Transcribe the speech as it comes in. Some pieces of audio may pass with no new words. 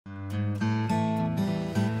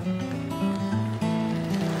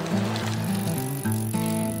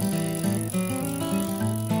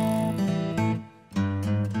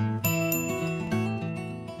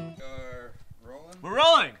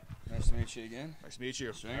meet you again. Nice to meet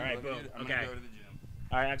you. Sure. All right, boom. I'm Okay. gonna go to the gym.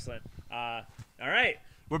 All right, excellent. All right,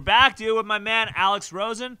 we're back, dude, with my man Alex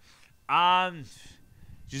Rosen.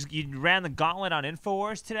 You ran the gauntlet on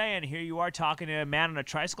Infowars today, and here you are talking to a man on a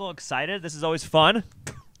tricycle. Excited? This is always fun.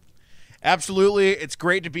 Absolutely. It's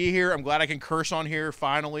great to be here. I'm glad I can curse on here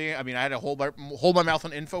finally. I mean, I had to hold my mouth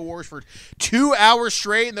on Infowars for 2 hours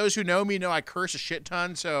straight, and those who know me know I curse a shit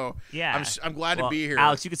ton, so Yeah, I'm glad to be here.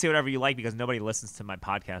 Alex, you can say whatever you like because nobody listens to my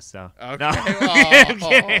podcast, so. Okay. No. I'm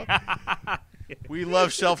kidding. We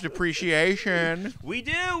love self-depreciation. We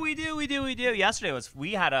do. Yesterday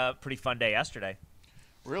we had a pretty fun day yesterday.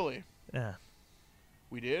 Really? Yeah.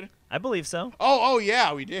 We did? I believe so. Oh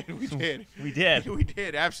yeah, we did. We did. We did. We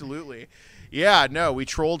did, absolutely. Yeah, no, we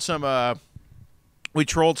trolled some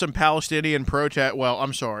Palestinian protest. Well,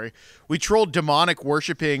 I'm sorry. We trolled demonic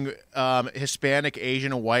worshiping Hispanic,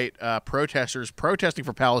 Asian, and white protesters protesting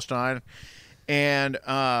for Palestine. And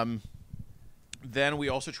then we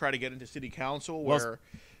also tried to get into city council where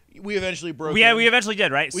we eventually broke in. We eventually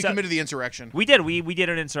did, right? We committed the insurrection. We did. We did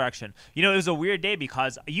an insurrection. You know, it was a weird day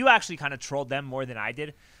because you actually kind of trolled them more than I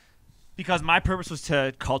did because my purpose was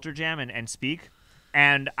to culture jam and speak.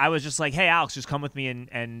 And I was just like, hey, Alex, just come with me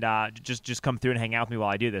and just come through and hang out with me while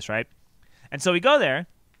I do this, right? And so we go there,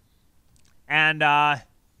 and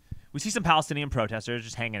we see some Palestinian protesters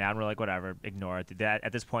just hanging out, and we're like, whatever, ignore it.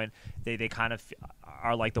 At this point, they kind of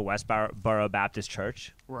are like the Westboro Baptist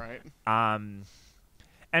Church. Right.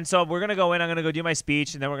 And so we're going to go in, I'm going to go do my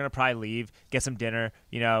speech, and then we're going to probably leave, get some dinner.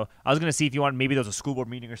 You know, I was going to see if you want, maybe there was a school board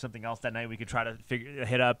meeting or something else that night we could try to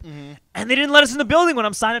hit up. Mm-hmm. And they didn't let us in the building when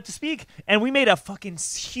I'm signed up to speak. And we made a fucking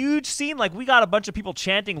huge scene. Like, we got a bunch of people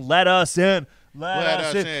chanting, let us in. Let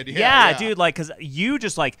us in. Yeah, dude, like, because you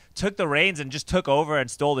just, like, took the reins and just took over and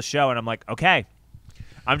stole the show. And I'm like, okay,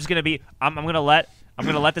 I'm just going to I'm going to let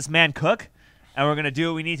this man cook, and we're going to do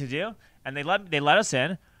what we need to do. And they let us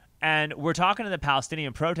in. And we're talking to the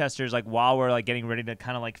Palestinian protesters like while we're like getting ready to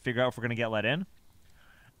kind of like figure out if we're gonna get let in.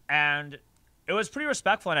 And it was pretty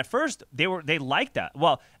respectful. And at first they liked us.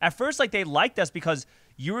 Well, at first like they liked us because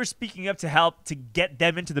you were speaking up to help to get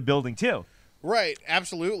them into the building too. Right,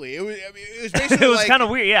 absolutely. It was basically it was kind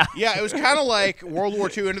of weird, yeah. Yeah, it was kind of like World War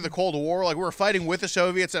II into the Cold War. Like we were fighting with the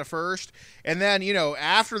Soviets at first, and then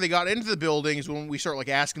after they got into the buildings, when we start like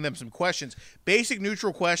asking them some questions, basic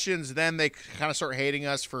neutral questions, then they kind of start hating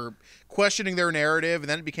us for questioning their narrative, and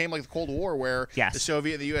then it became like the Cold War, where the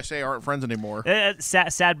Soviet and the USA aren't friends anymore.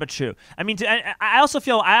 Sad but true. I mean, I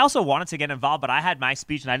also wanted to get involved, but I had my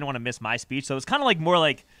speech, and I didn't want to miss my speech, so it was kind of like more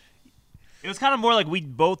like. It was kind of more like we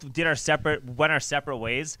both went our separate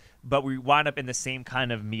ways, but we wound up in the same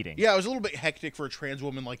kind of meeting. Yeah, it was a little bit hectic for a trans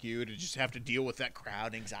woman like you to just have to deal with that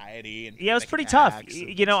crowd anxiety. And yeah, it was pretty tough.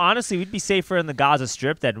 Honestly, we'd be safer in the Gaza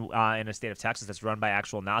Strip than in a state of Texas that's run by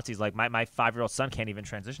actual Nazis. Like, my 5-year-old son can't even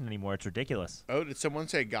transition anymore. It's ridiculous. Oh, did someone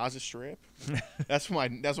say Gaza Strip? That's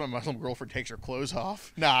when my Muslim girlfriend takes her clothes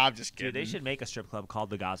off. Nah, I'm just kidding. Dude, they should make a strip club called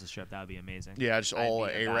the Gaza Strip. That would be amazing. Yeah, just all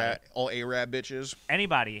Arab bitches.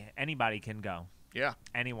 Anybody can go. Yeah.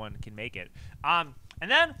 Anyone can make it. And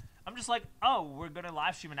then I'm just like, oh, we're going to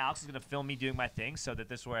live stream and Alex is going to film me doing my thing so that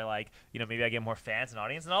this is where, like, maybe I get more fans and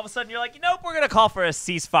audience. And all of a sudden you're like, nope, we're going to call for a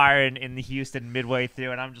ceasefire in Houston midway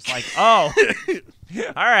through. And I'm just like, oh,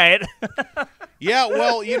 all right. Yeah,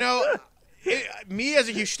 well, me as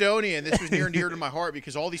a Houstonian, this was near and dear to my heart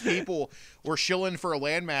because all these people were shilling for a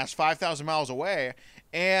landmass 5,000 miles away.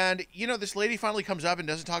 And, this lady finally comes up and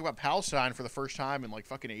doesn't talk about Palestine for the first time in like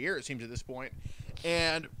fucking a year, it seems at this point.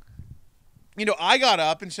 And, I got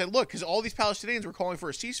up and said, look, because all these Palestinians were calling for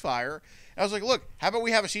a ceasefire. And I was like, look, how about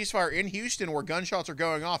we have a ceasefire in Houston where gunshots are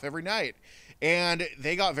going off every night? And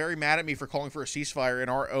they got very mad at me for calling for a ceasefire in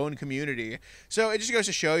our own community. So it just goes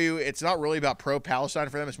to show you it's not really about pro-Palestine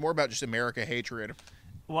for them. It's more about just America hatred.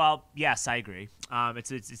 Well, yes, I agree.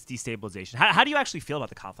 It's destabilization. How do you actually feel about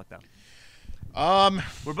the conflict, though?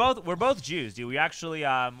 We're both Jews, dude. We actually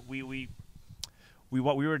we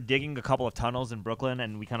were digging a couple of tunnels in Brooklyn,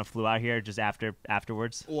 and we kind of flew out here just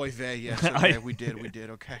afterwards. Oy vey, yes, okay, we did,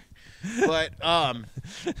 okay. But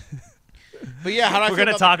yeah, how do I feel? We're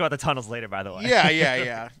gonna talk about the tunnels later, by the way.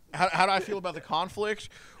 Yeah. How do I feel about the conflict?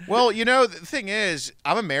 Well, the thing is,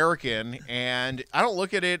 I'm American, and I don't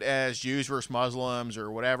look at it as Jews versus Muslims or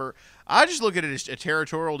whatever. I just look at it as a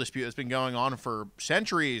territorial dispute that's been going on for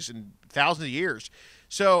centuries and thousands of years.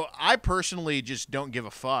 So I personally just don't give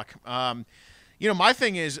a fuck. My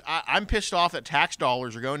thing is, I'm pissed off that tax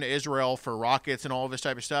dollars are going to Israel for rockets and all of this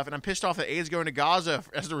type of stuff, and I'm pissed off that aid is going to Gaza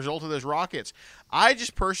as a result of those rockets. I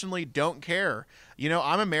just personally don't care.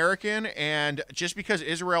 I'm American, and just because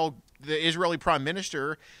the Israeli prime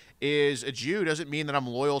minister is a Jew doesn't mean that I'm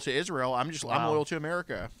loyal to Israel. I'm loyal to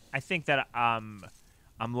America. I think that I'm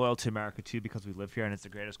loyal to America too because we live here and it's the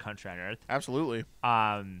greatest country on earth. Absolutely.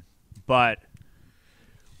 But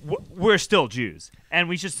we're still Jews, and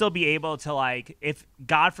we should still be able to, like, if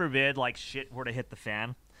God forbid, like, shit were to hit the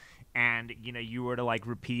fan, and you were to, like,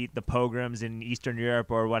 repeat the pogroms in Eastern Europe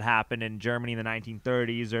or what happened in Germany in the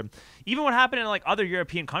 1930s, or even what happened in, like, other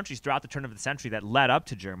European countries throughout the turn of the century that led up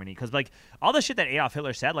to Germany, because, like, all the shit that Adolf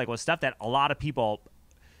Hitler said, like, was stuff that a lot of people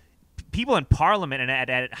in Parliament and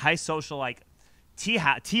at high social, like, tea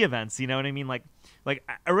events, you know what I mean, like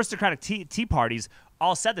aristocratic tea parties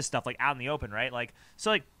all said this stuff, like, out in the open, right? Like, so,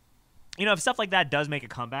 like, if stuff like that does make a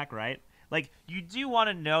comeback, right? Like, you do want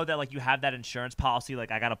to know that, like, you have that insurance policy,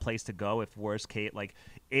 like, I got a place to go if worst case, like,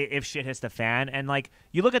 if shit hits the fan. And, like,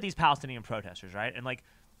 you look at these Palestinian protesters, right? And, like,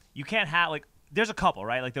 you can't have, like, there's a couple,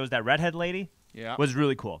 right? Like, there was that redhead lady. Yeah. Was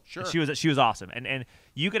really cool. Sure. She was awesome. And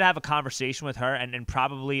you could have a conversation with her, and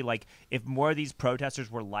probably, like, if more of these protesters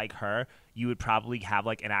were like her, you would probably have,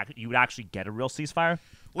 like, you would actually get a real ceasefire.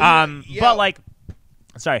 Well, yeah. But, like,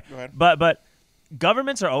 sorry. Go ahead. But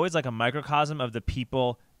governments are always, like, a microcosm of the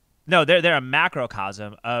people. No, they're a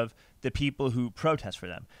macrocosm of the people who protest for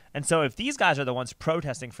them. And so if these guys are the ones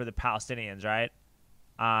protesting for the Palestinians, right?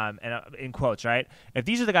 And in quotes, right? If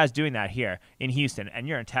these are the guys doing that here in Houston, and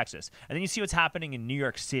you're in Texas, and then you see what's happening in New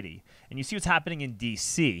York City, and you see what's happening in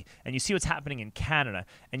D.C., and you see what's happening in Canada,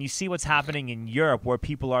 and you see what's happening in Europe, where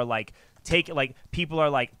people are like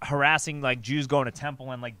harassing, like, Jews going to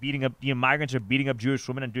temple, and, like, beating up migrants, are beating up Jewish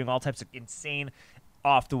women and doing all types of insane,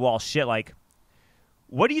 off the wall shit. Like,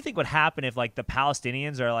 what do you think would happen if, like, the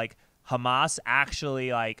Palestinians or, like, Hamas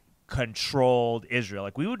actually, like, controlled Israel?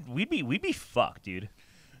 Like, we'd be fucked, dude.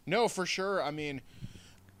 No, for sure. I mean,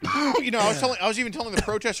 I was even telling the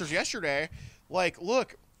protesters yesterday, like,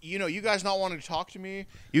 look, you guys not wanting to talk to me.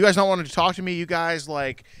 You guys,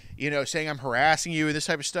 like, saying I'm harassing you and this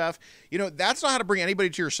type of stuff. That's not how to bring anybody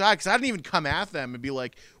to your side, because I didn't even come at them and be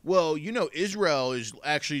like, well, Israel is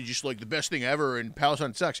actually just, like, the best thing ever and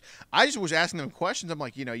Palestine sucks. I just was asking them questions. I'm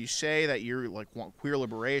like, you say that you're, like, want queer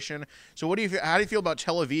liberation. So how do you feel about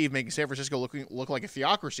Tel Aviv making San Francisco look like a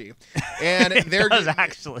theocracy? And they're does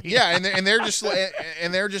actually. Yeah, and they're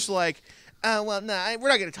just like, oh, well, no, we're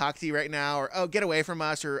not going to talk to you right now, or, oh, get away from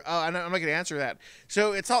us, or, oh, I'm not going to answer that.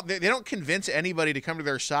 So it's all, they don't convince anybody to come to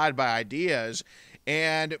their side by ideas,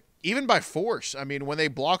 and even by force. I mean, when they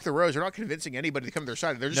block the roads, they're not convincing anybody to come to their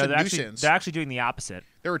side. They're just a nuisance. They're actually doing the opposite.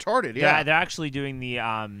 They're retarded, yeah. They're actually doing the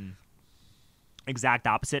exact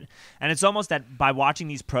opposite. And it's almost that by watching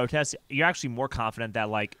these protests, you're actually more confident that,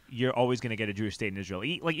 like, you're always going to get a Jewish state in Israel.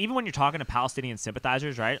 Like, even when you're talking to Palestinian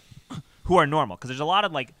sympathizers, right, who are normal, because there's a lot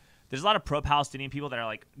of pro-Palestinian people that are,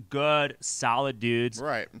 like, good, solid dudes,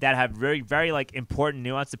 right, that have very, very, like, important,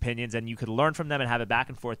 nuanced opinions, and you could learn from them and have a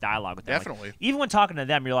back-and-forth dialogue with them. Definitely. Like, even when talking to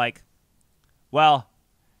them, you're like, well,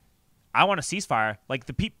 I want a ceasefire. Like,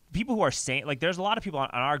 the people who are saying, like, there's a lot of people on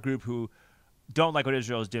our group who don't like what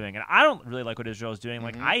Israel is doing, and I don't really like what Israel is doing.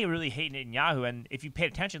 Like, I really hate Netanyahu, and if you pay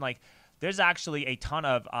attention, like, there's actually a ton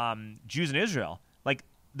of Jews in Israel. Like,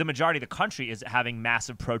 the majority of the country is having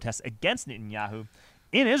massive protests against Netanyahu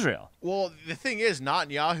in Israel. Well, the thing is,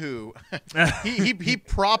 Netanyahu, he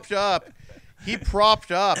propped up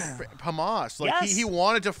Hamas. Like, yes. he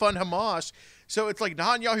wanted to fund Hamas. So it's like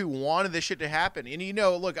Netanyahu wanted this shit to happen. And,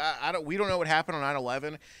 look, we don't know what happened on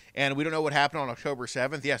 9/11, and we don't know what happened on October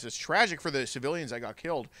 7th. Yes, it's tragic for the civilians that got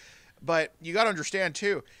killed. But you got to understand,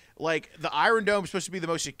 too, like, the Iron Dome is supposed to be the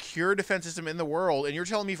most secure defense system in the world, and you're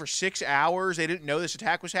telling me for 6 hours they didn't know this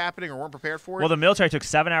attack was happening or weren't prepared for it? Well, the military took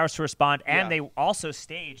 7 hours to respond, and they also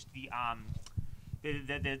staged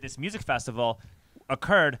this music festival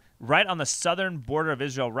occurred right on the southern border of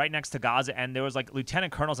Israel, right next to Gaza, and there was, like,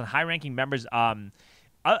 lieutenant colonels and high-ranking members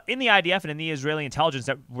in the IDF and in the Israeli intelligence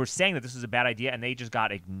that were saying that this was a bad idea, and they just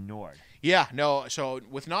got ignored. Yeah, no. So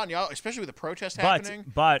with Netanyahu, especially with the protest happening.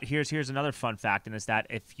 But here's another fun fact, and it's that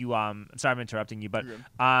if you I'm sorry I'm interrupting you, but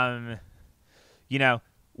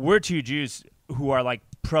we're two Jews who are, like,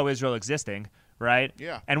 pro-Israel existing, right?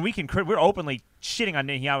 Yeah. And we're openly shitting on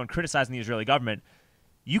Netanyahu and criticizing the Israeli government.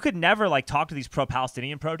 You could never, like, talk to these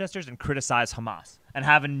pro-Palestinian protesters and criticize Hamas and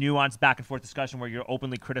have a nuanced back and forth discussion where you're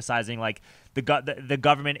openly criticizing, like, the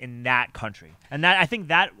government in that country. And that, I think,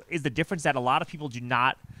 that is the difference that a lot of people do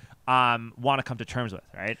not want to come to terms with,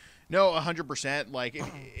 right? No, 100%. Like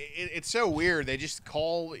it's so weird. They just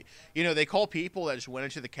call, they call people that just went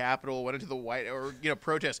into the Capitol, went into the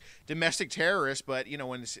protest domestic terrorists. But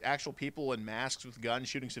when it's actual people in masks with guns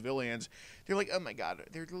shooting civilians, they're like, oh my god,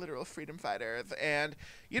 they're literal freedom fighters. And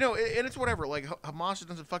and it's whatever. Like Hamas has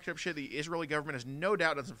done some fucked up shit. The Israeli government has no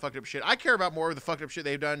doubt done some fucked up shit. I care about more of the fucked up shit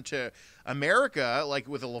they've done to America, like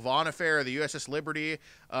with the Levant affair, the USS Liberty.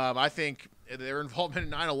 I think their involvement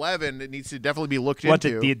in 9/11 it needs to definitely be looked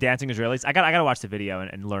into. The dancing Israelis? I gotta watch the video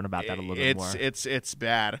and learn about that a little bit more. It's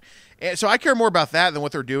bad. And so I care more about that than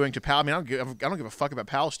what they're doing to Palestine. I don't give a fuck about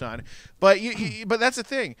Palestine. But but that's the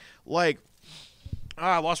thing. Like,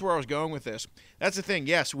 I lost where I was going with this. That's the thing.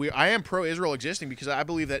 Yes, I am pro-Israel existing because I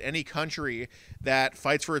believe that any country that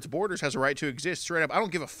fights for its borders has a right to exist. Straight up, I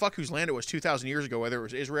don't give a fuck whose land it was 2,000 years ago, whether it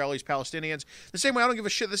was Israelis, Palestinians. The same way I don't give a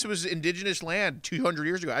shit this was indigenous land 200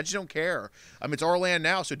 years ago. I just don't care. It's our land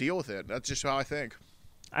now, so deal with it. That's just how I think.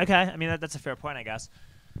 Okay, I mean that's a fair point, I guess.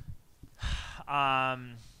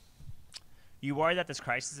 You worry that this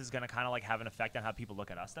crisis is going to kind of like have an effect on how people look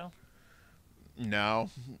at us, though? No.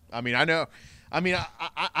 I mean, I know. I mean,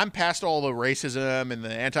 I'm past all the racism and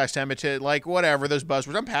the anti-Semitism, like whatever, those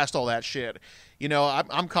buzzwords. I'm past all that shit.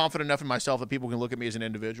 I'm confident enough in myself that people can look at me as an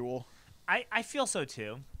individual. I feel so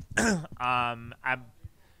too. I'm,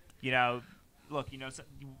 look, I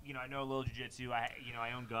know a little jiu-jitsu.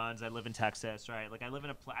 I own guns. I live in Texas, right? Like I live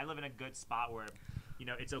in a good spot where,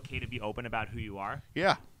 it's okay to be open about who you are.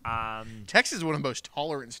 Yeah. Texas is one of the most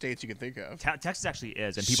tolerant states you can think of. Texas actually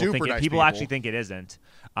is, and people actually think it isn't,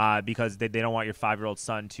 because they don't want your 5-year-old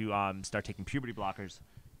son to start taking puberty blockers,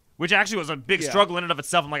 which actually was a big struggle in and of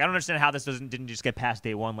itself. I'm like, I don't understand how this didn't just get past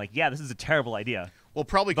day one. Like, yeah, this is a terrible idea. Well,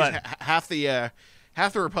 probably because half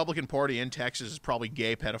the Republican Party in Texas is probably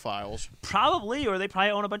gay pedophiles. Probably, or they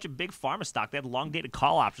probably own a bunch of big pharma stock. They had long-dated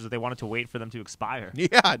call options that they wanted to wait for them to expire.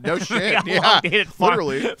 Yeah, no shit. Long-dated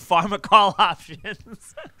literally pharma call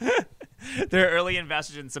options. They're early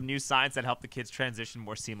investors in some new science that help the kids transition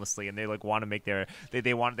more seamlessly, and they want to make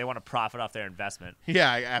they want to profit off their investment.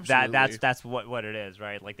 Yeah, absolutely. That's what it is,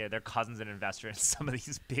 right? Like they're cousins and investor in some of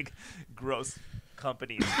these big, gross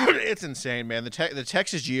companies. It's insane, man. The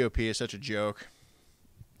Texas GOP is such a joke.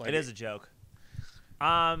 It is a joke.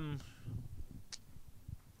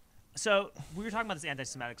 So we were talking about this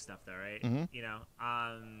anti-Semitic stuff, though, right? Mm-hmm.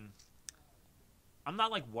 I'm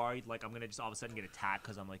not like worried like I'm gonna just all of a sudden get attacked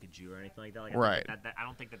because I'm like a Jew or anything like that. Like, right. I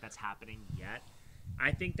don't think that's happening yet.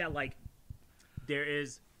 I think that like there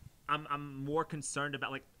is. I'm more concerned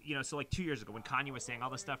about like so like 2 years ago when Kanye was saying all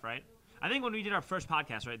this stuff, right? I think when we did our first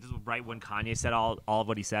podcast, right, this was right when Kanye said all of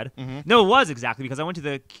what he said. Mm-hmm. No, it was exactly because I went to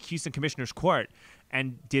the Houston Commissioner's Court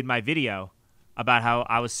and did my video about how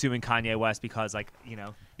I was suing Kanye West because, like,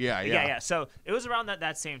 Yeah. So it was around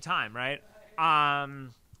that same time, right,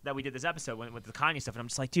 that we did this episode with the Kanye stuff. And I'm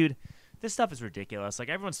just like, dude, this stuff is ridiculous. Like,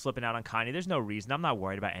 everyone's flipping out on Kanye. There's no reason. I'm not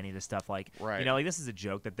worried about any of this stuff. Like, right. Like, this is a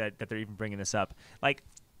joke that they're even bringing this up. Like,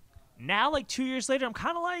 now, like, 2 years later, I'm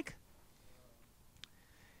kind of like,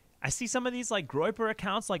 I see some of these like Groyper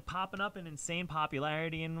accounts like popping up in insane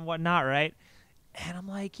popularity and whatnot, right? And I'm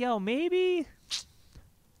like, yo, maybe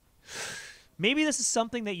this is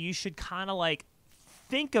something that you should kind of like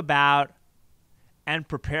think about and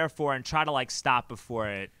prepare for and try to like stop before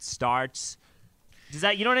it starts. Does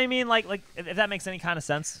that, you know what I mean? Like if that makes any kind of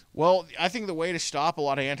sense. Well, I think the way to stop a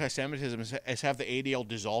lot of anti-Semitism is have the ADL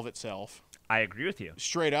dissolve itself. I agree with you.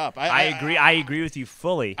 Straight up. I agree. I agree with you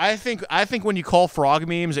fully. I think when you call frog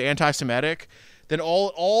memes anti-Semitic, then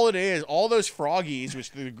all it is, all those froggies,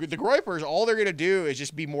 which the Groypers, all they're gonna do is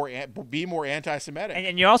just be more anti-Semitic.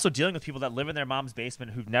 And you're also dealing with people that live in their mom's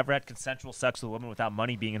basement who've never had consensual sex with a woman without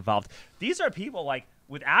money being involved. These are people like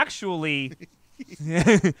with actually.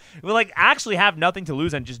 will like actually have nothing to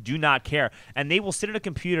lose and just do not care, and they will sit at a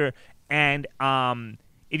computer and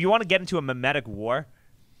if you want to get into a mimetic war,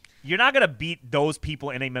 you're not going to beat those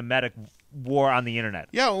people in a mimetic war on the internet.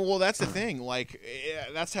 Yeah, well, that's the thing. Like,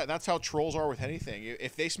 that's how trolls are with anything.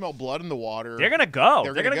 If they smell blood in the water, they're going to go.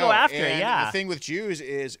 They're going to go after it. Yeah. The thing with Jews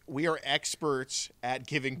is we are experts at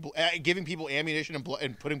giving people ammunition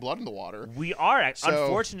and putting blood in the water. We are.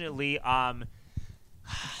 Unfortunately,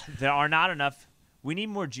 there are not enough. We need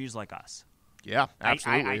more Jews like us. Yeah,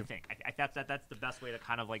 absolutely. I think that's the best way to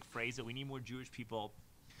kind of like phrase it. We need more Jewish people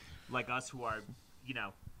like us who are,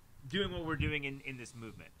 doing what we're doing in this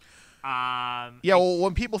movement. Well,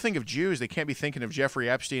 when people think of Jews, they can't be thinking of Jeffrey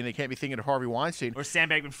Epstein. They can't be thinking of Harvey Weinstein or Sam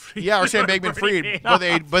Bankman-Fried. Yeah, or Sam Bankman-Fried.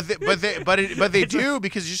 but they do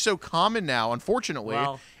because it's just so common now, unfortunately.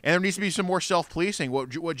 Well, and there needs to be some more self-policing.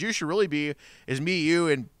 What Jews should really be is me, you,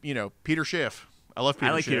 and Peter Schiff. I love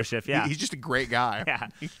Peter Schiff. Peter Schiff. Yeah, he's just a great guy. Yeah.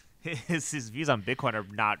 his views on Bitcoin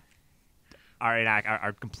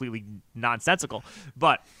are completely nonsensical.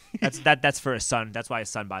 But that's for his son. That's why his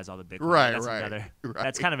son buys all the Bitcoin. Right, That's right.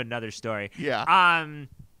 That's kind of another story. Yeah.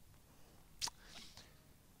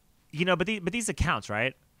 But these accounts,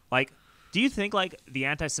 right? Like, do you think like the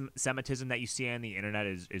anti-Semitism that you see on the internet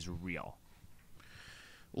is real?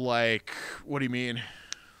 Like, what do you mean?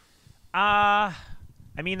 I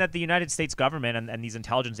mean that the United States government and these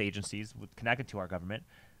intelligence agencies connected to our government,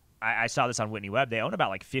 I saw this on Whitney Webb, they own about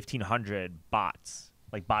like 1,500 bots,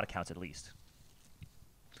 like bot accounts at least.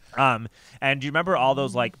 And do you remember all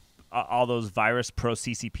those virus pro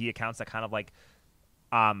CCP accounts that kind of like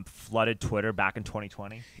flooded Twitter back in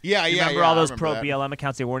 2020? Yeah, you yeah. Remember all those pro that. BLM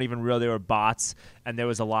accounts? They weren't even real; they were bots, and there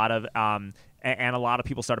was a lot of and a lot of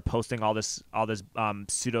people started posting all this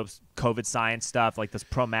pseudo COVID science stuff, like this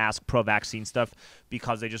pro mask, pro vaccine stuff,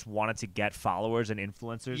 because they just wanted to get followers and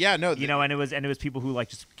influencers. Yeah, no, and it was people who like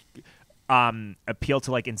just appeal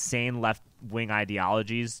to like insane left wing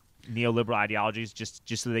ideologies, neoliberal ideologies, just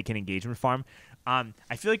so they can engage in farm. I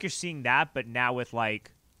feel like you're seeing that, but now with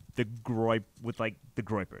like the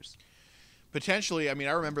groypers. Potentially, I mean,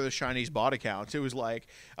 I remember the Chinese bot accounts. It was like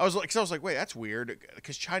I was like, wait, that's weird,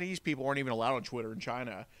 because Chinese people aren't even allowed on Twitter in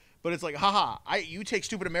China. But it's like, haha, you take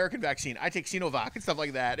stupid American vaccine, I take Sinovac and stuff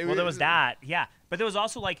like that. There was that, yeah. But there was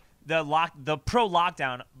also like the pro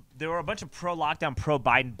lockdown. There were a bunch of pro lockdown, pro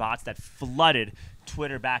Biden bots that flooded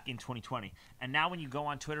Twitter back in 2020. And now when you go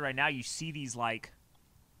on Twitter right now, you see these like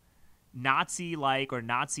Nazi or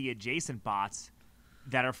Nazi adjacent bots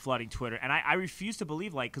that are flooding Twitter. And I refuse to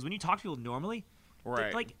believe, like, because when you talk to people normally,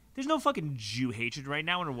 right, like, there's no fucking Jew hatred right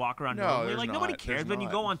now when we walk around normally. Like, nobody cares. But when you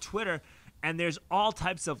go on Twitter and there's all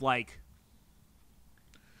types of like,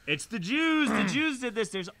 it's the Jews. The Jews did this.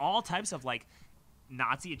 There's all types of like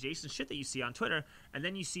Nazi adjacent shit that you see on Twitter, and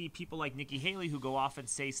then you see people like Nikki Haley who go off and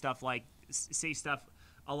say stuff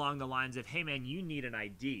along the lines of, "Hey man, you need an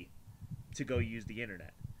ID to go use the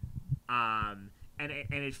internet," and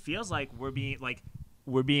it feels like we're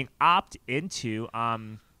being opt into.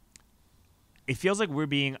 It feels like we're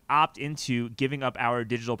being opt into giving up our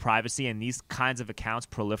digital privacy, and these kinds of accounts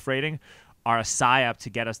proliferating are a psyop to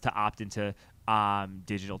get us to opt into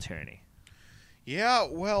digital tyranny. Yeah,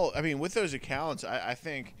 well, I mean, with those accounts, I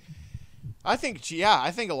think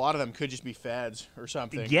a lot of them could just be feds or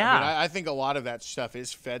something. Yeah, I mean, I think a lot of that stuff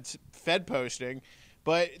is fed posting.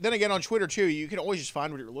 But then again, on Twitter too, you can always just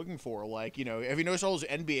find what you're looking for. Like, you know, have you noticed all those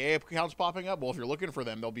NBA accounts popping up? Well, if you're looking for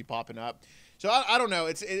them, they'll be popping up. So I don't know.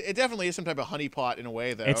 It definitely is some type of honeypot in a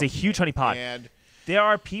way, though. It's a huge honeypot. And there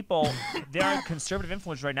are conservative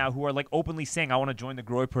influencers right now who are like openly saying, "I want to join the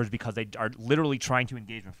Groypers," because they are literally trying to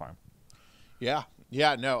engage with farm. Yeah,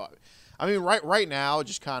 no. I mean, right now,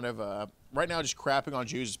 just kind of just crapping on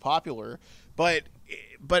Jews is popular, but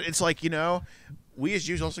it's like, you know, we as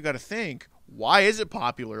Jews also got to think, why is it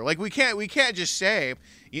popular? Like, we can't just say,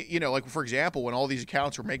 you know, like, for example, when all these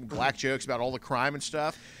accounts were making black jokes about all the crime and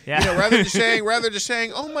stuff, yeah. You know, rather than just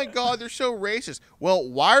saying, oh my God, they're so racist. Well,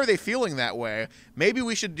 why are they feeling that way? Maybe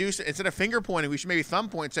we should instead of finger pointing, we should maybe thumb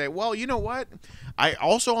point and say, well, you know what? I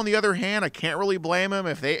also, on the other hand, I can't really blame them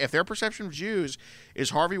if their perception of Jews is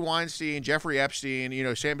Harvey Weinstein, Jeffrey Epstein, you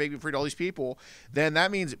know, Sam Bankman-Fried, all these people, then that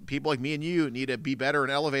means people like me and you need to be better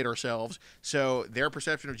and elevate ourselves so their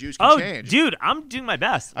perception of Jews can change. Dude, I'm doing my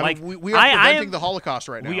best. I like, mean, we are preventing the Holocaust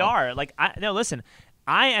right now. We are. Like, listen,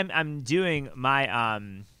 I'm doing my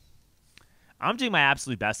I'm doing my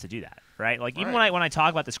absolute best to do that, right? Like, even when I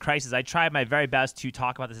talk about this crisis, I try my very best to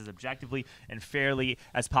talk about this as objectively and fairly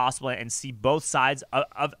as possible and see both sides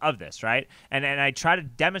of this, right? And I try to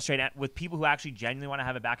demonstrate it with people who actually genuinely want to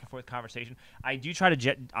have a back and forth conversation. I do try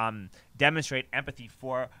to demonstrate empathy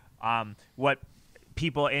for what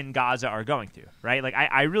people in Gaza are going through, right? Like,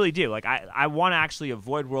 I really do. Like, I want to actually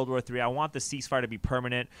avoid World War III. I want the ceasefire to be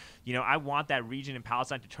permanent. You know, I want that region in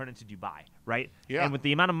Palestine to turn into Dubai, right? Yeah. And with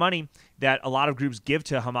the amount of money that a lot of groups give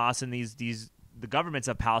to Hamas and the governments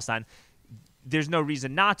of Palestine, there's no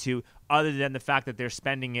reason not to, other than the fact that they're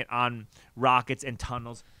spending it on rockets and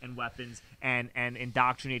tunnels and weapons and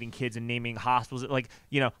indoctrinating kids and naming hospitals like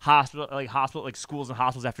schools and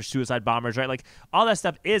hospitals after suicide bombers, right? Like, all that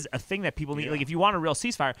stuff is a thing that people need. Yeah. Like, if you want a real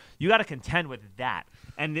ceasefire, you got to contend with that.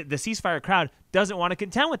 And the ceasefire crowd doesn't want to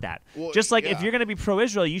contend with that. Well, just like if you're going to be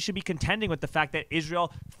pro-Israel, you should be contending with the fact that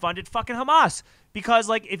Israel funded fucking Hamas. Because,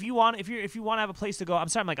 like, if you want to have a place to go,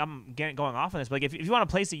 I'm going off on this, but like, if you want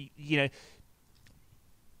a place to, you know,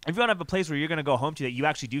 if you want to have a place where you're going to go home to that you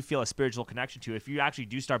actually do feel a spiritual connection to, if you actually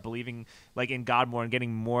do start believing like in God more and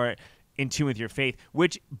getting more in tune with your faith,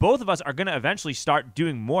 which both of us are going to eventually start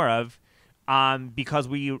doing more of, because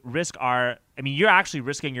we risk our. I mean, you're actually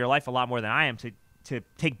risking your life a lot more than I am to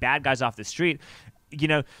take bad guys off the street. You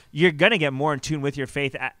know, you're gonna get more in tune with your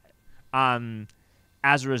faith.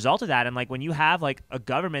 As a result of that, and like when you have like a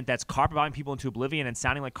government that's carpet-bombing people into oblivion and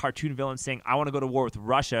sounding like cartoon villains saying, "I want to go to war with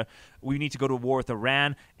Russia, we need to go to war with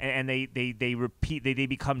Iran," and they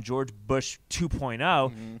become George Bush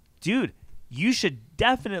 2.0, dude, you should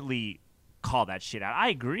definitely call that shit out. I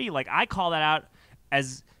agree. Like I call that out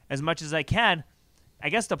as much as I can. I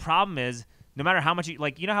guess the problem is no matter how much you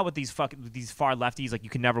like, you know how with these far lefties, like you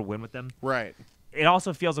can never win with them. Right. It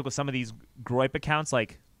also feels like with some of these gripe accounts,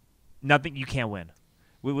 like nothing, you can't win.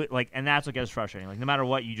 Like, and that's what gets frustrating. Like, no matter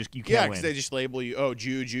what, you can't win. Yeah, because they just label you,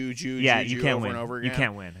 Jew, yeah, Jew, you can't over win. and over again. You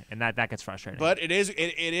can't win, and that gets frustrating. But it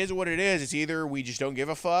is what it is. It's either we just don't give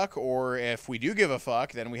a fuck, or if we do give a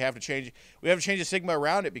fuck, then we have to change. We have to change the stigma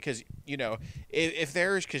around it because if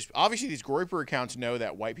there's because obviously these Groyper accounts know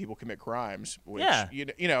that white people commit crimes, which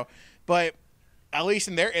but. At least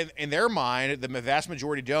in their mind, the vast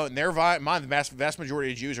majority don't. In their mind, the vast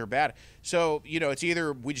majority of Jews are bad. So, it's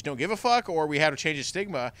either we just don't give a fuck or we have to change the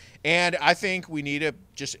stigma. And I think we need to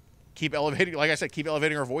just keep elevating, like I said, keep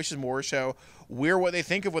elevating our voices more so we're what they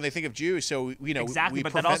think of when they think of Jews. So, exactly, we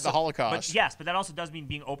but prevent the Holocaust. But that also does mean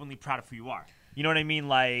being openly proud of who you are. You know what I mean?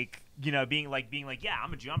 Like, being like, yeah,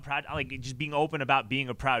 I'm a Jew, I'm proud. Like, just being open about being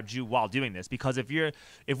a proud Jew while doing this. Because if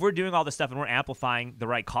we're doing all this stuff and we're amplifying the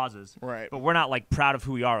right causes, right, but we're not like proud of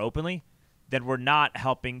who we are openly, then we're not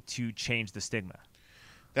helping to change the stigma.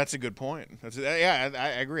 That's a good point. I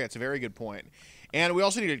agree. That's a very good point. And we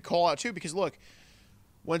also need to call out too, because look,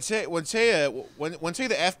 when say the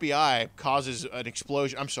FBI causes an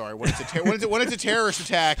explosion. I'm sorry. When it's a terrorist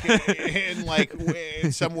attack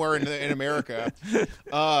in somewhere in America,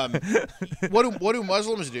 what do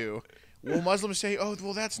Muslims do? Will Muslims say, "Oh,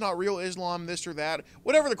 well, that's not real Islam, this or that"?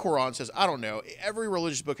 Whatever the Quran says, I don't know. Every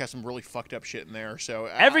religious book has some really fucked up shit in there. So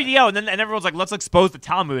and everyone's like, "Let's expose the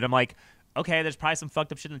Talmud." I'm like, okay, there's probably some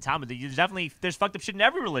fucked up shit in the Talmud. There's fucked up shit in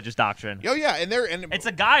every religious doctrine. Oh yeah, and it's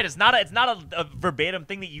a guide. It's not a verbatim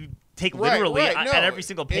thing that you take literally right. No, at every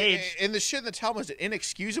single page. And the shit in the Talmud is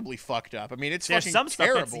inexcusably fucked up. I mean, it's there's fucking some stuff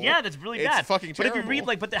terrible. that's really bad. It's fucking terrible. But if you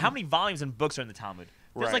read how many volumes and books are in the Talmud?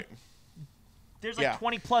 There's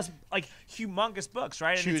 20 plus humongous books,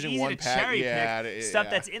 right? And choosing it's easy one to cherry pick stuff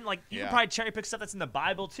that's in you can probably cherry pick stuff that's in the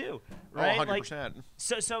Bible too, right? 100%.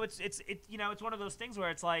 So it's one of those things where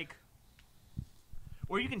it's like.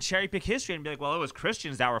 Or you can cherry pick history and be like, well, it was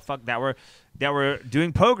Christians that were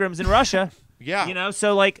doing pogroms in Russia. Yeah.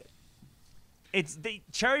 So it's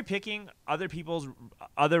cherry picking other people's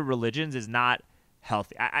other religions is not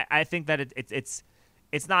healthy. I think that it's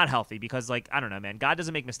not healthy because I don't know, man. God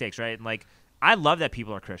doesn't make mistakes, right? And I love that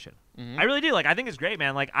people are Christian. Mm-hmm. I really do. I think it's great,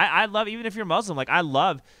 man. I love, even if you're Muslim, I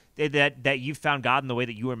love that you found God in the way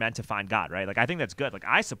that you were meant to find God, right? I think that's good.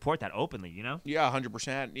 I support that openly, Yeah,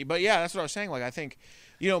 100%. But yeah, that's what I was saying. I think,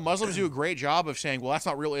 Muslims do a great job of saying, well, that's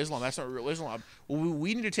not real Islam. That's not real Islam. Well,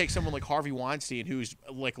 we need to take someone like Harvey Weinstein, who's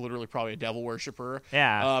literally probably a devil worshiper.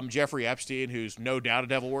 Yeah. Jeffrey Epstein, who's no doubt a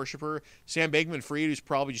devil worshiper. Sam Bankman-Fried, who's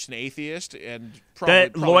probably just an atheist and probably a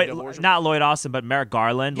devil worshiper. Not Lloyd Austin, but Merrick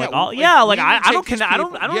Garland. Yeah, I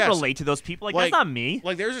don't relate to those people. That's not me.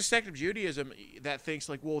 There's a sect of Judaism that thinks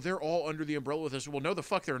well, they're all under the umbrella with us. Well, no, the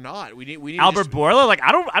fuck they're not. We need Albert Bourla.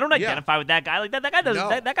 I don't identify with that guy. That guy does. No.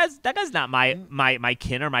 That guy's not my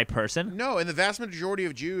kin or my person. No, and the vast majority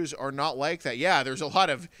of Jews are not like that. Yeah, there's a lot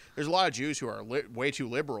of Jews who are way too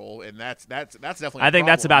liberal, and that's definitely. I think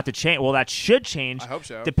that's about to change. Well, that should change. I hope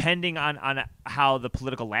so. Depending on how the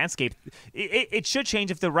political landscape, it should change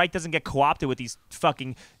if the right doesn't get co-opted with these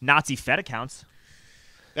fucking Nazi Fed accounts.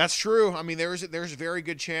 That's true. I mean, there's a very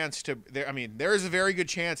good chance to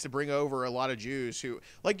bring over a lot of Jews who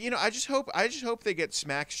I just hope they get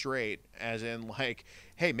smacked straight, as in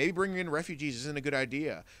hey, maybe bringing in refugees isn't a good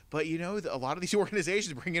idea. But a lot of these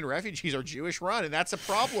organizations bringing in refugees are Jewish run, and that's a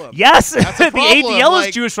problem. Yes, that's a problem. The ADL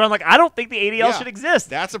is Jewish run. I don't think the ADL should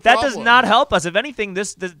exist. That's a problem. That does not help us. If anything,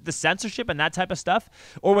 the censorship and that type of stuff,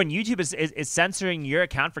 or when YouTube is censoring your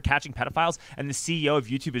account for catching pedophiles, and the CEO of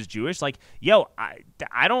YouTube is Jewish,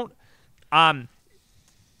 I don't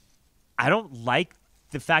like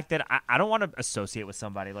the fact that I don't want to associate with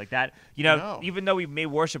somebody like that. No. Even though we may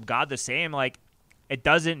worship God the same, it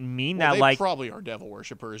doesn't mean that they probably are devil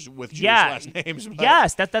worshippers with Jewish last names. But,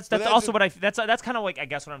 yes, that's also what that's kind of I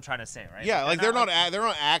guess what I'm trying to say, right? Yeah, they're not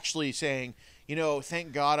actually saying,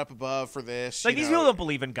 thank God up above for this. These people don't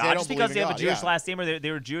believe in God just because they have a Jewish last name or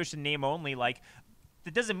they were Jewish in name only.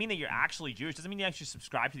 that doesn't mean that you're actually Jewish. Doesn't mean you actually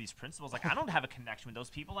subscribe to these principles. Like, I don't have a connection with those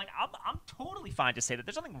people. Like, I'm totally fine to say that.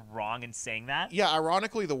 There's nothing wrong in saying that. Yeah,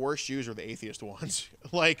 ironically, the worst Jews are the atheist ones.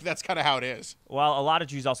 Like, that's kind of how it is. Well, a lot of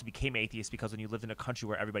Jews also became atheists because when you lived in a country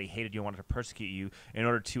where everybody hated you and wanted to persecute you in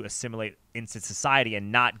order to assimilate into society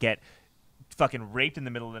and not get fucking raped in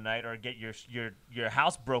the middle of the night or get your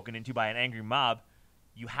house broken into by an angry mob,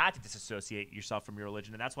 you had to disassociate yourself from your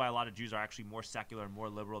religion. And that's why a lot of Jews are actually more secular and more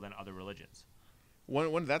liberal than other religions.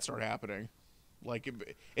 When did that start happening? Like,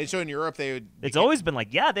 and so in Europe they would. It's always been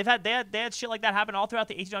like, yeah, they had shit like that happen all throughout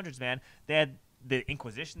the 1800s, man. They had the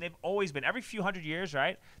Inquisition. They've always been, every few hundred years,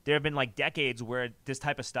 right? There have been like decades where this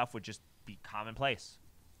type of stuff would just be commonplace.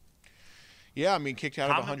 Yeah, I mean, kicked out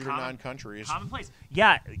of 109 countries. Commonplace.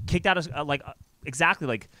 Yeah, kicked out of exactly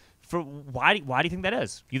like. For why do you think that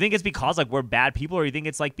is? You think it's because like we're bad people, or you think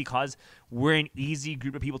it's like because we're an easy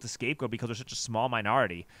group of people to scapegoat because we're such a small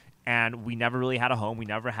minority and we never really had a home? We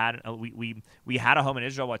never had we had a home in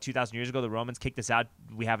Israel 2,000 years ago. The Romans kicked us out.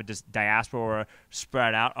 We have a diaspora or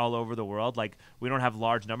spread out all over the world. Like, we don't have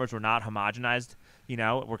large numbers. We're not homogenized. You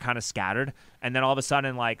know, we're kind of scattered. And then all of a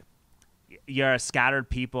sudden, like, you're a scattered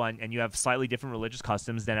people and you have slightly different religious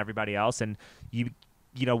customs than everybody else, and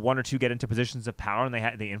you know, one or two get into positions of power and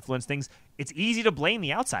they influence things. It's easy to blame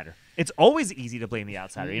the outsider. It's always easy to blame the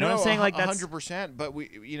outsider. You know what I'm saying? Like, that's 100%. But we,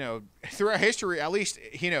 you know, throughout history, at least,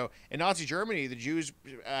 you know, in Nazi Germany, the Jews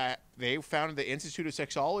they founded the Institute of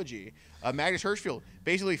Sexology. Magnus Hirschfeld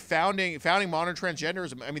basically founding modern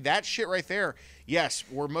transgenderism. I mean, that shit right there. Yes,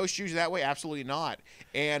 were most Jews that way? Absolutely not.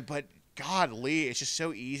 But God, Lee, it's just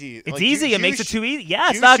so easy. It's like, easy. It makes it too easy. Yeah,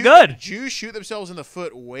 it's not good. Jews shoot themselves in the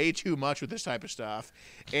foot way too much with this type of stuff.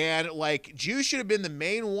 And, like, Jews should have been the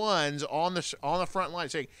main ones on the front line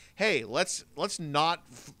saying, hey, let's not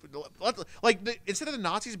 – instead of the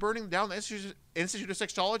Nazis burning down the Institute of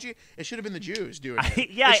Sexology, it should have been the Jews doing it.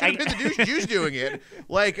 It should have been the Jews doing it.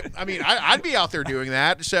 Like, I mean, I'd be out there doing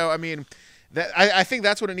that. So, I mean, I think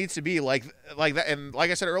that's what it needs to be. Like that. And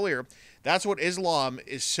like I said earlier – that's what Islam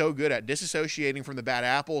is so good at, disassociating from the bad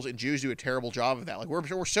apples, and Jews do a terrible job of that. Like,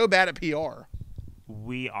 we're so bad at PR.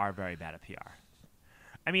 We are very bad at PR.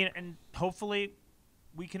 I mean, and hopefully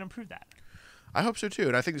we can improve that. I hope so, too,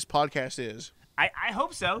 and I think this podcast is. I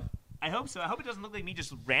hope so. I hope it doesn't look like me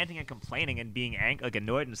just ranting and complaining and being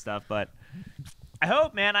annoyed and stuff, but I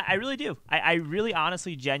hope, man. I really do. I really,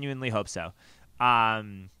 honestly, genuinely hope so.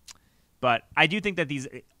 But I do think that these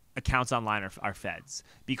accounts online are feds,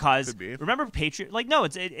 because remember Patriot? Like, no,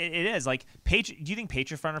 it is like Patriot. Do you think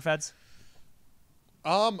Patriot Front are feds?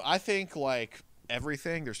 I think like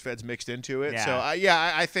everything. There's feds mixed into it. Yeah. So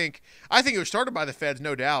I think it was started by the feds,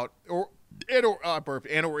 no doubt, or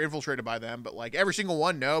were infiltrated by them. But like every single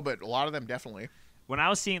one, no, but a lot of them definitely. When I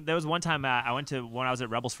was seeing, there was one time I went to when I was at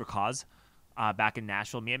Rebels for Cause, back in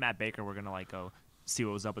Nashville. Me and Matt Baker were gonna like go see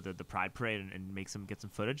what was up with the Pride Parade and get some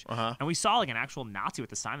footage. And we saw like an actual Nazi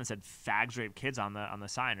with a sign that said "Fags rape kids" on the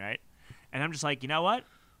sign, right? And I'm just like, you know what?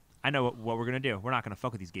 I know what we're gonna do. We're not gonna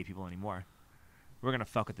fuck with these gay people anymore. We're gonna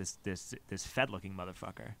fuck with this Fed looking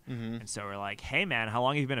motherfucker. And so we're like, hey man, how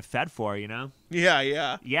long have you been a Fed for? You know?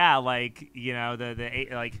 Yeah. Like, you know, the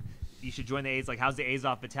like, you should join the A's. Like, how's the A's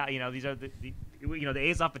off battalion? You know, these are the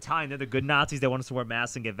A's off battalion. They're the good Nazis. They want us to wear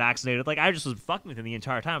masks and get vaccinated. Like, I just was fucking with him the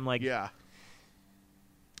entire time. I'm like, yeah.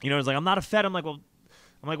 You know, it's like, I'm not a Fed. I'm like, well,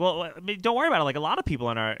 I mean, don't worry about it. Like, a lot of people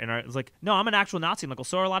in our, it's like, no, I'm an actual Nazi. I'm like, well,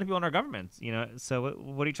 so are a lot of people in our government. You know, so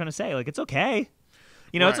what are you trying to say? Like, it's okay.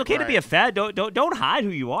 You know, it's okay to be a Fed. Don't hide who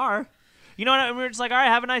you are. You know, and we were just like, all right,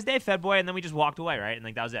 have a nice day, Fed boy, and then we just walked away, right? And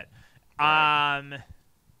like that was it. Right.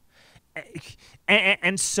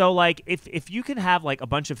 And so like if you can have like a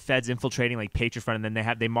bunch of feds infiltrating like Patriot Front, and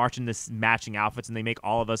then they march in this matching outfits, and they make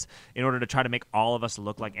all of us, in order to try to make all of us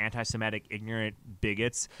look like anti-Semitic, ignorant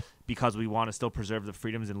bigots, because we want to still preserve the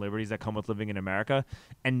freedoms and liberties that come with living in America,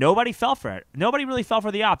 and nobody fell for it. Nobody really fell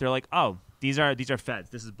for the op. They're like, oh, these are feds.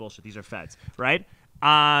 This is bullshit. These are feds, right?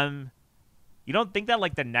 You don't think that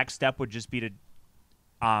like the next step would just be to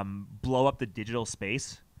blow up the digital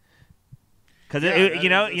space? Because you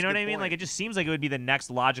know what I mean. Like, it just seems like it would be the next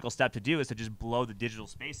logical step to do, is to just blow the digital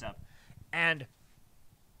space up. And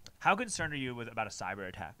how concerned are you about a cyber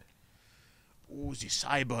attack? Ooh, the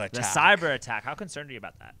cyber attack. The cyber attack. How concerned are you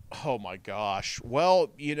about that? Oh my gosh.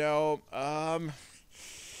 Well, you know, I'm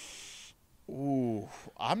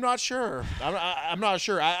not sure. I'm not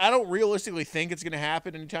sure. I don't realistically think it's going to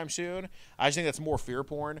happen anytime soon. I just think that's more fear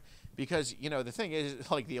porn. Because, you know, the thing is,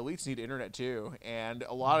 like, the elites need internet too, and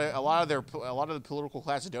a lot of the political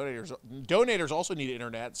class of donators also need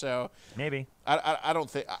internet. So maybe I don't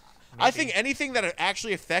think I think anything that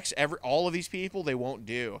actually affects all of these people, they won't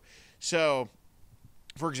do. So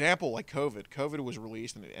For example, like COVID. COVID was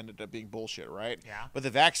released and it ended up being bullshit, right? Yeah. But the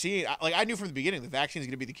vaccine, I knew from the beginning the vaccine is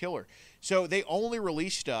going to be the killer. So they only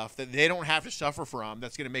release stuff that they don't have to suffer from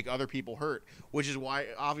that's going to make other people hurt, which is why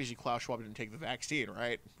obviously Klaus Schwab didn't take the vaccine,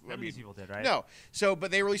 right? None of these people did, right? No. So,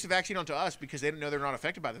 but they released the vaccine onto us because they didn't know they're not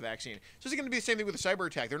affected by the vaccine. So it's going to be the same thing with the cyber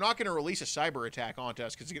attack. They're not going to release a cyber attack onto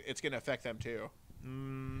us because it's going to affect them too.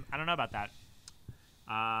 I don't know about that.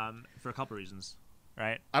 For a couple reasons,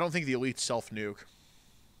 right? I don't think the elites self-nuke.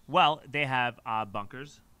 Well, they have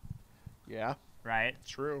bunkers, Yeah, right? it's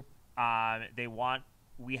true.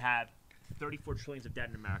 We have 34 trillion of debt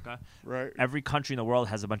in America. Right. Every country in the world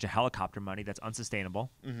has a bunch of helicopter money that's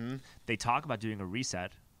unsustainable. Mm-hmm. They talk about doing a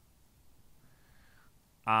reset.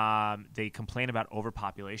 They complain about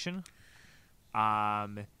overpopulation.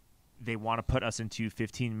 They want to put us into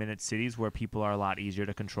 15-minute cities where people are a lot easier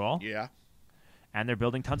to control. Yeah. And they're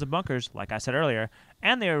building tons of bunkers, like I said earlier.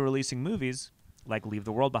 And they are releasing movies like Leave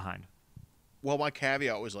the World Behind. Well, my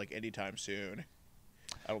caveat was like anytime soon.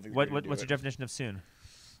 I don't think. What's your definition of soon?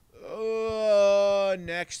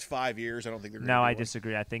 Next 5 years. I don't think they're. No, I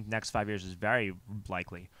disagree. I think next 5 years is very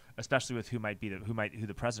likely, especially with who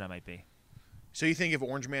the president might be. So you think if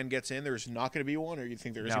Orange Man gets in, there's not going to be one, or you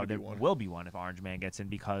think there is going to be one? No, there will be one if Orange Man gets in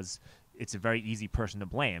because it's a very easy person to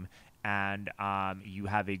blame. And you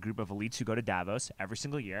have a group of elites who go to Davos every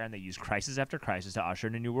single year, and they use crisis after crisis to usher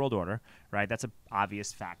in a new world order, right? That's an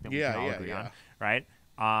obvious fact that we can all agree on, right?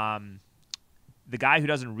 The guy who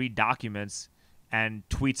doesn't read documents and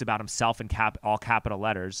tweets about himself in all capital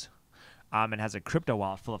letters and has a crypto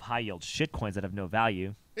wallet full of high-yield shitcoins that have no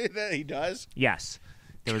value. He does? Yes.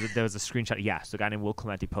 There was a screenshot. Yes, the guy named Will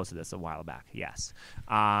Clementi posted this a while back. Yes.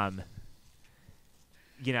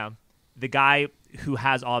 The guy who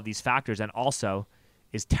has all of these factors and also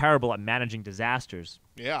is terrible at managing disasters.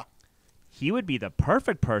 Yeah. He would be the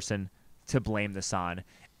perfect person to blame this on.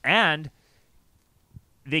 And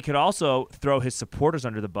they could also throw his supporters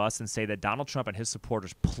under the bus and say that Donald Trump and his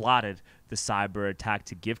supporters plotted the cyber attack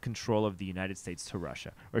to give control of the United States to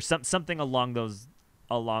Russia or something along those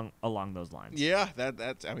lines. Yeah,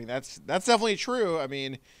 that's definitely true. I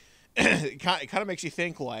mean, it kind of makes you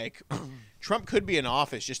think like Trump could be in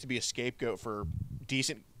office just to be a scapegoat for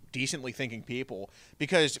decently thinking people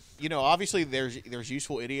because obviously there's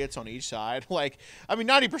useful idiots on each side. Like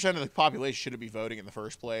 90% of the population shouldn't be voting in the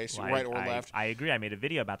first place, well, right or left. I agree. I made a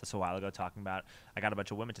video about this a while ago talking about I got a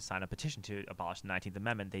bunch of women to sign a petition to abolish the 19th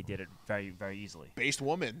Amendment. They did it very, very easily. Based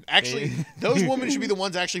women. Actually, those women should be the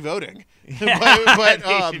ones actually voting. Yeah, but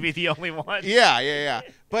they should be the only ones. Yeah.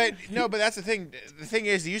 But that's the thing. The thing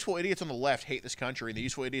is, the useful idiots on the left hate this country, and the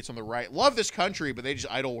useful idiots on the right love this country, but they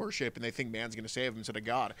just idol worship, and they think man's going to save them instead of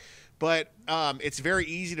God. But it's very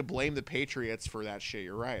easy to blame the patriots for that shit.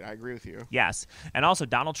 You're right. I agree with you. Yes. And also,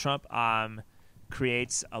 Donald Trump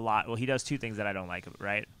creates a lot. Well, he does two things that I don't like,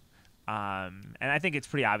 right? And I think it's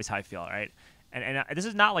pretty obvious how I feel, right? And this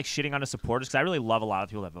is not like shitting on his supporters because I really love a lot of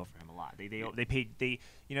people that vote for him a lot. They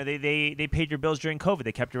paid your bills during COVID.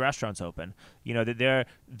 They kept your restaurants open.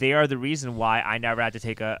 They are the reason why I never had to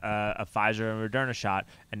take a Pfizer and Moderna shot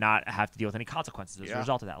and not have to deal with any consequences as a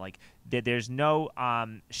result of that. Like there's no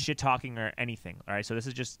shit talking or anything. All right, so this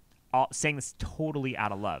is just saying this totally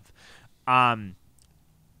out of love. But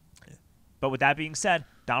with that being said,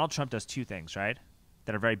 Donald Trump does two things, right,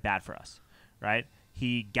 that are very bad for us, right?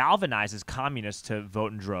 He galvanizes communists to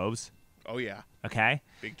vote in droves. Oh, yeah. Okay?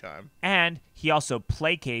 Big time. And he also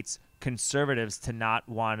placates conservatives to not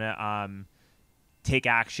want to take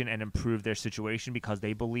action and improve their situation because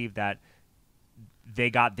they believe that they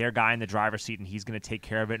got their guy in the driver's seat and he's going to take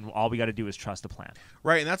care of it, and all we got to do is trust the plan.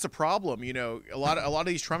 Right, and that's the problem. A lot of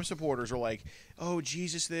these Trump supporters are like, oh,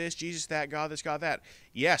 Jesus this, Jesus that, God this, God that.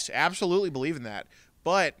 Yes, absolutely believe in that.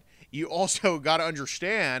 But you also got to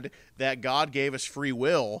understand that God gave us free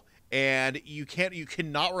will, and you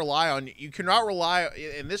cannot rely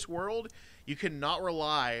in this world. You cannot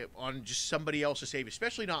rely on just somebody else to save you,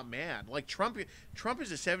 especially not man. Like Trump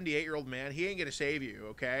is a 78-year-old man. He ain't going to save you,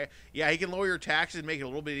 okay? Yeah, he can lower your taxes and make it a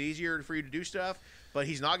little bit easier for you to do stuff, but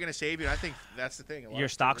he's not going to save you, and I think that's the thing. Your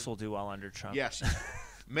stocks will do well under Trump. Yes.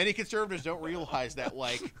 Many conservatives don't realize that,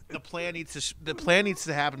 like, the plan needs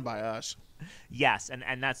to happen by us. Yes,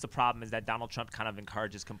 and that's the problem, is that Donald Trump kind of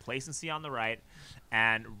encourages complacency on the right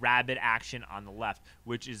and rabid action on the left,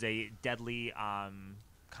 which is a deadly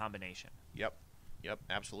combination. Yep,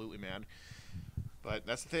 absolutely, man. But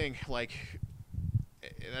that's the thing, like,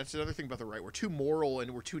 that's another thing about the right. We're too moral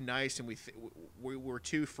and we're too nice and we're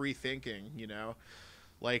too free thinking,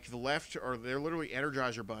 Like the left they're literally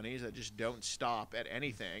Energizer bunnies that just don't stop at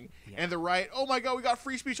anything, Yeah. and the right, oh my god, we got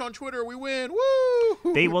free speech on Twitter, we win,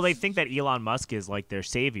 woo! They think that Elon Musk is like their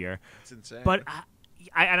savior. It's insane. But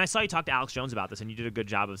I saw you talk to Alex Jones about this, and you did a good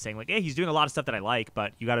job of saying like, hey, he's doing a lot of stuff that I like,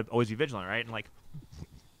 but you got to always be vigilant, right? And like,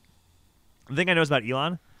 the thing I know about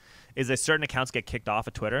Elon is that certain accounts get kicked off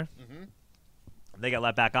of Twitter. Mm-hmm. They get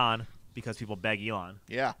let back on because people beg Elon.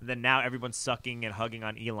 Yeah. And then now everyone's sucking and hugging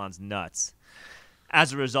on Elon's nuts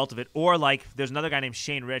as a result of it. Or like, there's another guy named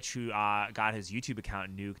Shane Rich who got his YouTube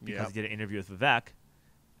account nuked because he did an interview with Vivek,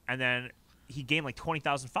 and then he gained like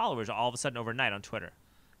 20,000 followers all of a sudden overnight on Twitter.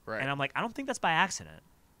 Right. And I'm like, I don't think that's by accident.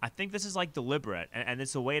 I think this is like deliberate, and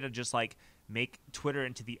it's a way to just like make Twitter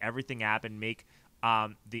into the everything app and make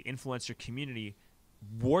the influencer community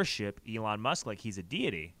worship Elon Musk like he's a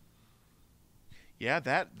deity. Yeah,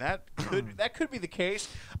 that could be the case.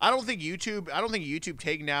 I don't think YouTube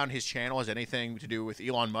taking down his channel has anything to do with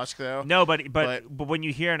Elon Musk, though. No, but when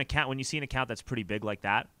you hear when you see an account that's pretty big like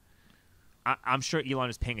that, I'm sure Elon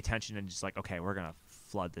is paying attention and just like, okay, we're gonna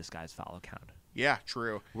flood this guy's follow count. Yeah,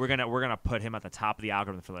 true. We're gonna put him at the top of the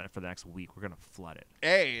algorithm for the next week. We're gonna flood it.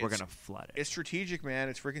 Hey, we're gonna flood it. It's strategic, man.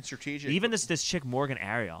 It's freaking strategic. Even this chick Morgan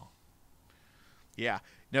Ariel. Yeah.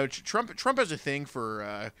 No, Trump has a thing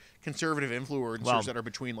for conservative influencers that are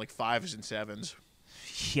between like 5s and 7s.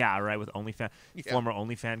 Yeah, right. With former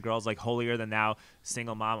OnlyFans girls, like holier than thou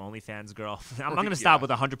single mom OnlyFans girl. I'm not gonna stop with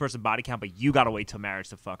 100-person body count, but you gotta wait till marriage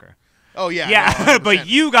to fuck her. Oh yeah, yeah, no, but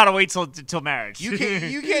you gotta wait till marriage. You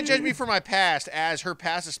can't judge me for my past, as her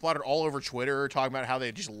past is splattered all over Twitter, talking about how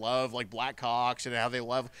they just love like black cocks and how they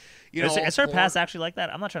love, Is her past actually like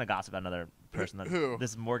that? I'm not trying to gossip about another person. Who?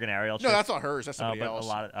 This is Morgan Ariel. No, that's not hers. That's somebody else.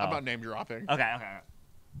 I'm not name dropping. Okay.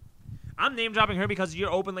 I'm name dropping her because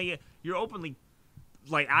you're openly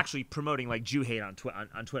like actually promoting like Jew hate on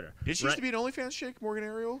Twitter. Did she used to be an OnlyFans chick, Morgan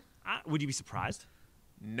Ariel? Would you be surprised?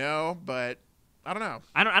 No, but I don't know.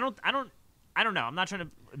 I don't know. I'm not trying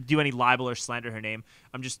to do any libel or slander her name.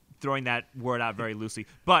 I'm just throwing that word out very loosely.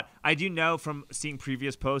 But I do know from seeing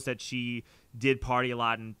previous posts that she did party a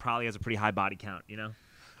lot and probably has a pretty high body count, you know?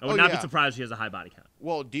 I would not be surprised if she has a high body count.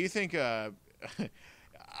 Well, do you think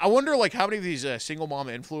I wonder like how many of these single mom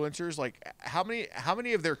influencers, like how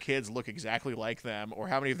many of their kids look exactly like them, or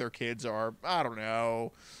how many of their kids are, I don't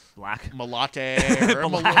know, black, mulatto, or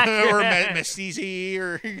mestizi,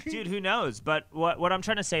 or dude, who knows? But what I'm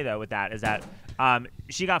trying to say though with that is that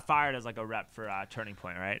she got fired as like a rep for Turning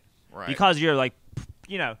Point, right? Right. Because you're like,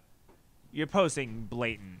 you're posting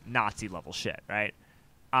blatant Nazi level shit, right?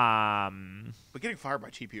 But getting fired by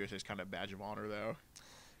TPUSA is kind of a badge of honor, though.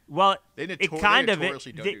 Well, they're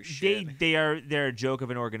a joke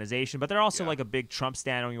of an organization, but they're also like a big Trump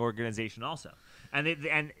standing organization also. And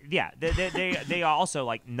they also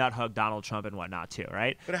like nut hug Donald Trump and whatnot too,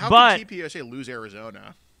 right? But how can TPUSA lose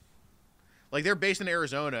Arizona? Like they're based in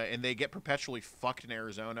Arizona and they get perpetually fucked in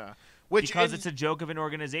Arizona. Because it's a joke of an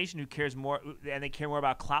organization who cares more, and they care more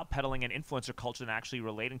about clout peddling and influencer culture than actually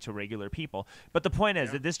relating to regular people. But the point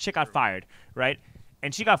is that this chick got fired, right?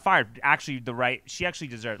 And she got fired. Actually, she actually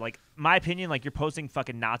deserved. Like, my opinion, like you're posting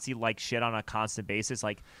fucking Nazi-like shit on a constant basis.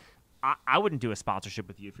 Like, I wouldn't do a sponsorship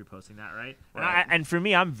with you if you're posting that, right? And for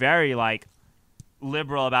me, I'm very like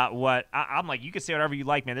liberal about what I'm like. You can say whatever you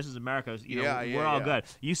like, man. This is America. We're all good.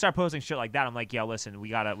 You start posting shit like that, I'm like, yo, listen, we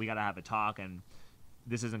gotta have a talk, and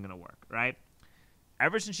this isn't gonna work, right?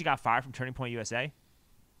 Ever since she got fired from Turning Point USA,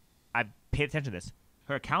 I paid attention to this.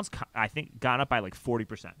 Her account's, I think, gone up by like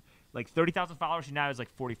 40%. Like 30,000 followers, she now has like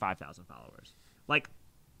 45,000 followers. Like,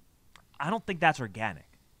 I don't think that's organic.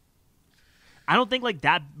 I don't think like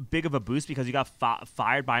that big of a boost because you got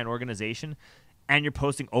fired by an organization and you're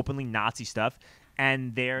posting openly Nazi stuff,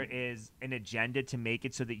 and there is an agenda to make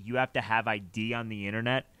it so that you have to have ID on the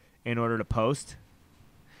internet in order to post.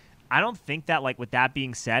 I don't think that, like, with that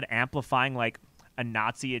being said, amplifying like a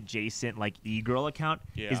Nazi adjacent like e-girl account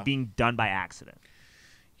is being done by accident.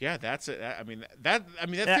 Yeah, that's it. That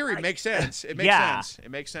theory makes sense. It makes sense. It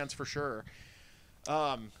makes sense for sure.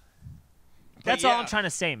 That's all I'm trying to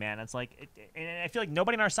say, man. It's like, and I feel like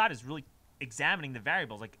nobody on our side is really examining the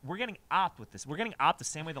variables. Like, we're getting opt with this. We're getting opt the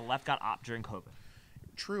same way the left got opt during COVID.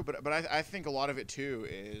 True, but I think a lot of it too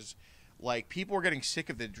is like people are getting sick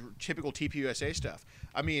of the typical TPUSA stuff.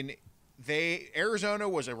 I mean, Arizona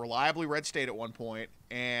was a reliably red state at one point,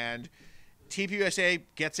 and TPUSA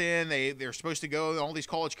gets in. They're supposed to go on all these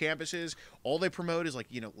college campuses. All they promote is like,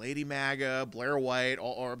 Lady MAGA, Blair White,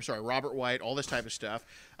 Robert White, all this type of stuff.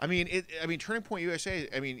 I mean, Turning Point USA.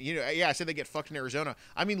 I mean, I said they get fucked in Arizona.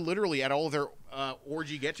 I mean, literally at all of their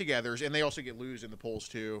orgy get-togethers, and they also get lose in the polls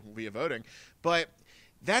too via voting. But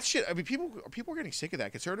That shit. I mean, people are getting sick of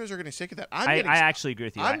that. Conservatives are getting sick of that. I actually agree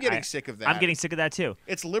with you. I'm getting sick of that. I'm getting sick of that too.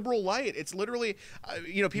 It's liberal light. It's literally,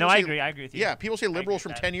 people. No, say, I agree. I agree with you. Yeah, people say liberals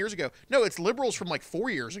from 10 years ago. No, it's liberals from like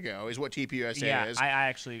 4 years ago is what TPUSA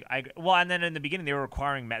is. Well, and then in the beginning they were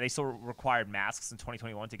requiring they still required masks in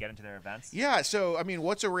 2021 to get into their events. Yeah. So I mean,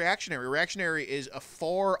 what's a reactionary? Reactionary is a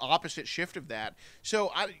far opposite shift of that.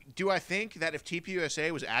 So do I think that if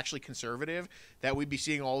TPUSA was actually conservative, that we'd be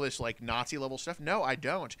seeing all this like Nazi level stuff? No, I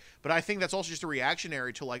don't. But I think that's also just a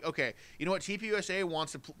reactionary to like, okay, you know what, TPUSA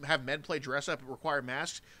wants to have men play dress up and require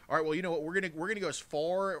masks. All right, well, you know what, we're gonna go as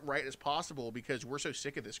far right as possible because we're so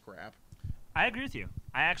sick of this crap. I agree with you.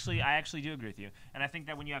 I actually do agree with you. And I think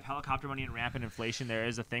that when you have helicopter money and rampant inflation, there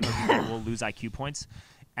is a thing where people will lose IQ points,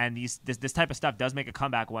 and this type of stuff does make a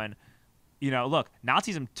comeback when. Look,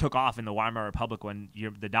 Nazism took off in the Weimar Republic when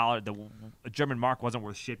the German mark wasn't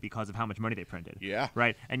worth shit because of how much money they printed. Yeah.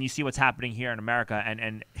 Right? And you see what's happening here in America,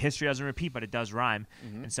 and history doesn't repeat, but it does rhyme.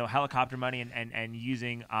 Mm-hmm. And so helicopter money and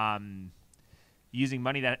using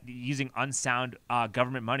unsound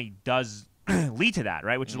government money does lead to that,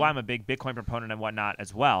 right? Which is why I'm a big Bitcoin proponent and whatnot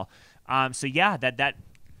as well. So yeah, that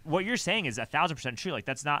what you're saying is 1,000% true. Like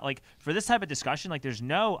that's not like for this type of discussion, like there's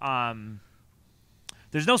no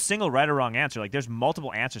single right or wrong answer. Like there's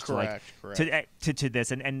multiple answers correct. to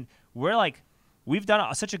this, and we're like we've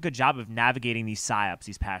done such a good job of navigating these psyops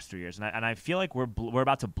these past 3 years, and I feel like we're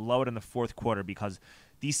about to blow it in the fourth quarter because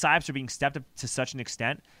these psyops are being stepped up to such an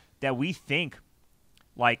extent that we think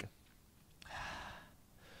like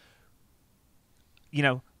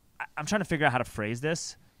I'm trying to figure out how to phrase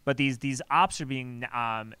this, but these ops are being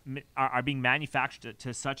manufactured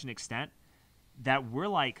to such an extent that we're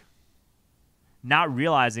like not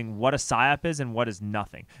realizing what a psyop is and what is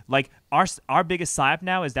nothing. Like our biggest psyop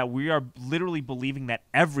now is that we are literally believing that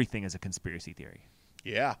everything is a conspiracy theory.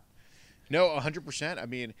 Yeah, no, 100%. I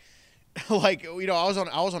mean, like I was on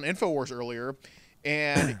InfoWars earlier,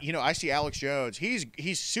 and I see Alex Jones.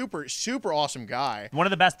 He's super awesome guy. One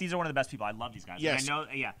of the best. These are one of the best people. I love these guys. Yes. And I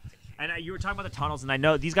know. Yeah. And you were talking about the tunnels, and I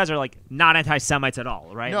know these guys are like not anti-Semites at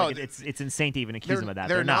all, right? No, like, it's insane to even accuse them of that.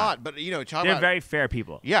 They're not. But they're very fair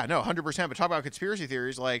people. Yeah, no, 100%. But talk about conspiracy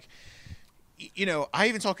theories, like I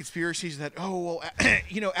even saw conspiracies that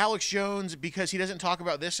Alex Jones, because he doesn't talk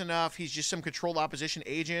about this enough, he's just some controlled opposition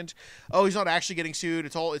agent. Oh, he's not actually getting sued.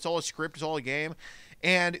 It's all a script. It's all a game.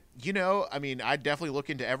 And I mean, I definitely look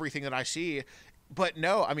into everything that I see, but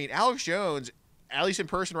no, I mean, Alex Jones, at least in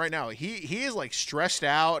person right now, he is like stressed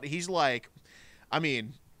out. He's like, I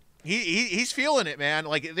mean, he's feeling it, man.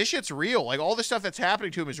 Like this shit's real. Like all the stuff that's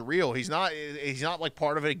happening to him is real. He's not like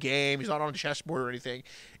part of a game. He's not on a chessboard or anything.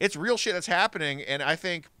 It's real shit that's happening. And I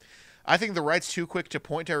think the right's too quick to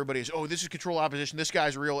point to everybody as, oh, this is controlled opposition. This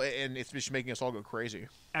guy's real, and it's just making us all go crazy.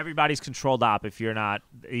 Everybody's controlled op. If you're not,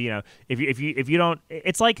 if you don't,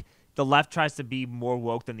 it's like. The left tries to be more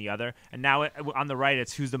woke than the other, and now on the right,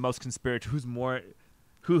 it's who's the most conspirator,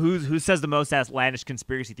 who says the most outlandish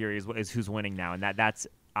conspiracy theory is who's winning now, and that's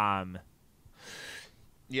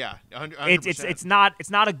yeah, 100%. It's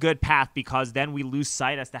not a good path because then we lose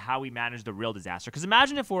sight as to how we manage the real disaster. Because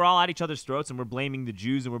imagine if we're all at each other's throats and we're blaming the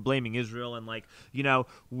Jews and we're blaming Israel and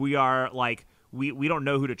we are like. We don't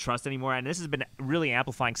know who to trust anymore, and this has been really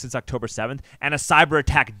amplifying since October 7th, and a cyber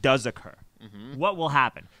attack does occur. Mm-hmm. What will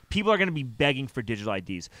happen? People are going to be begging for digital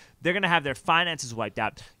IDs. They're going to have their finances wiped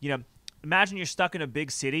out. Imagine you're stuck in a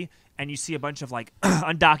big city, and you see a bunch of, like,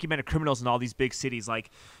 undocumented criminals in all these big cities.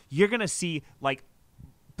 Like, you're going to see, like,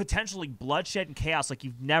 potentially bloodshed and chaos like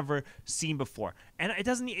you've never seen before. And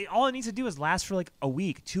all it needs to do is last for, like, a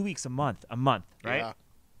week, 2 weeks, a month, right? Yeah.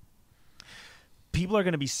 People are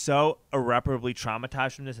going to be so irreparably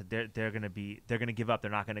traumatized from this that they're going to give up.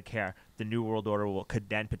 They're not going to care. The New World Order could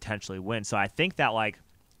then potentially win. So I think that like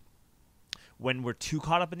when we're too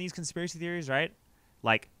caught up in these conspiracy theories, right?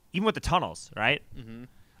 Like even with the tunnels, right?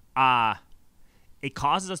 Mm-hmm. It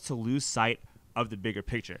causes us to lose sight of the bigger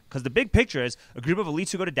picture, because the big picture is a group of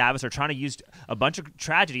elites who go to Davos are trying to use a bunch of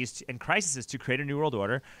tragedies and crises to create a New World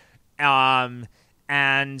Order, and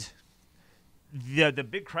the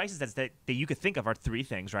big crisis that you could think of are three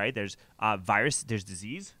things, right? There's virus, there's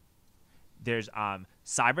disease, there's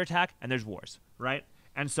cyber attack, and there's wars, right?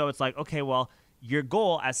 And so it's like, okay, well, your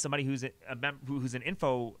goal as somebody who's an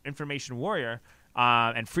information warrior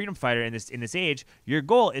and freedom fighter in this age, your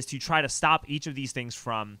goal is to try to stop each of these things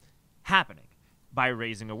from happening by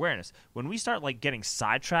raising awareness. When we start like getting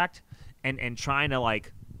sidetracked and trying to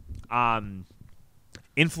like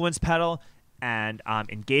influence peddle and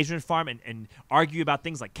engagement farm and argue about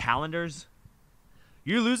things like calendars,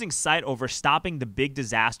 You're losing sight over stopping the big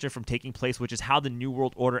disaster from taking place, which is how the New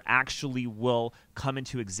World Order actually will come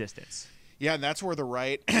into existence. Yeah, and that's where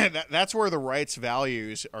the that's where the right's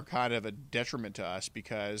values are kind of a detriment to us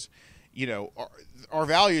because, you know, our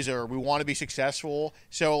values are we want to be successful.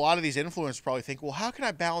 So a lot of these influencers probably think, well, how can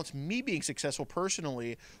I balance me being successful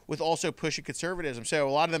personally with also pushing conservatism? So a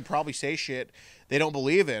lot of them probably say shit they don't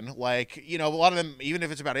believe in. Like, you know, a lot of them, even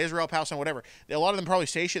if it's about Israel, Palestine, whatever, a lot of them probably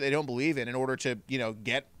say shit they don't believe in order to, you know,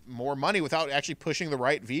 get more money without actually pushing the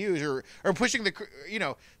right views or pushing the, you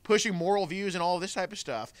know, pushing moral views and all of this type of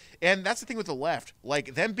stuff. And that's the thing with the left.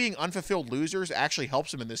 Like, them being unfulfilled losers actually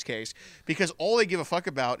helps them in this case because all they give a fuck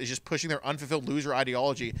about is just pushing their unfulfilled loser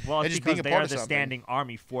ideology and just being a part of something. They are the standing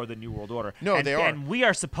army for the New World Order. No, they are. And we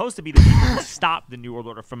are supposed to be the people who stop the New World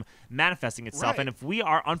Order from manifesting itself. Right. And if we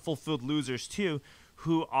are unfulfilled losers too,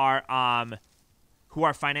 who are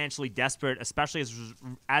financially desperate, especially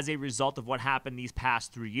as a result of what happened these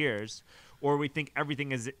past 3 years, or we think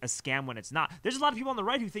everything is a scam when it's not. There's a lot of people on the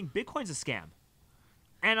right who think Bitcoin's a scam.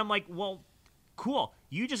 And I'm like, well, cool.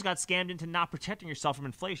 You just got scammed into not protecting yourself from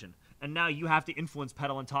inflation. And now you have to influence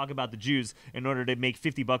peddle and talk about the Jews in order to make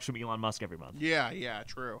 $50 from Elon Musk every month. Yeah,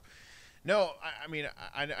 true. No, I mean,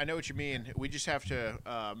 I know what you mean. We just have to,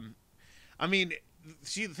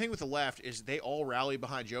 see, the thing with the left is they all rally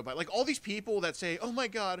behind Joe Biden. Like, all these people that say, oh, my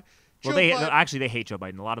God, Joe Biden. Actually, they hate Joe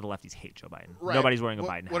Biden. A lot of the lefties hate Joe Biden. Right. Nobody's wearing a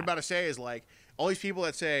Biden hat. What I'm about to say is, like, all these people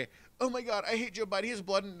that say, oh, my God, I hate Joe Biden. He has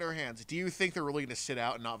blood in their hands. Do you think they're really going to sit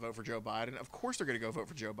out and not vote for Joe Biden? Of course they're going to go vote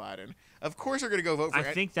for Joe Biden. Of course they're going to go vote for I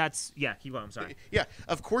think that's – yeah, keep going. I'm sorry. Yeah,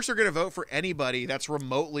 of course they're going to vote for anybody that's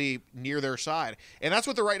remotely near their side. And that's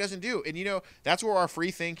what the right doesn't do. And, you know, that's where our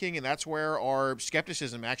free thinking and that's where our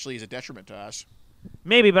skepticism actually is a detriment to us.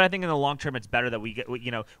 Maybe, but I think in the long term, it's better that we get.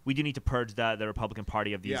 You know, we do need to purge the Republican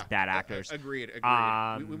Party of these bad actors. Agreed.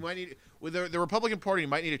 We might need with the Republican Party.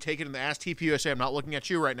 Might need to take it in the ass. TPUSA. I'm not looking at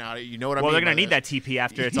you right now. You know what I mean? Well, they're going to need that TP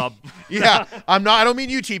after it's all. Yeah, I'm not. I don't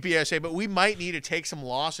mean you, TPUSA, but we might need to take some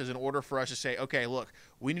losses in order for us to say, okay, look,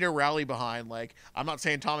 we need to rally behind. Like, I'm not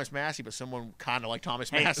saying Thomas Massey, but someone kind of like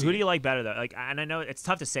Thomas Massey. Who do you like better though? Like, and I know it's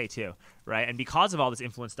tough to say too, right? And because of all this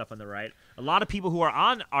influence stuff on the right, a lot of people who are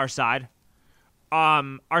on our side.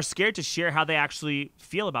 Are scared to share how they actually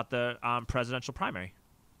feel about the presidential primary.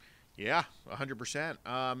 Yeah,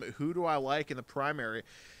 100%. Who do I like in the primary?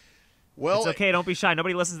 Well, it's okay. Don't be shy.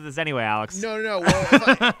 Nobody listens to this anyway, Alex. No. Well,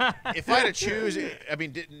 if I had to choose, I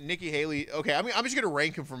mean, Nikki Haley. Okay, I mean, I'm just gonna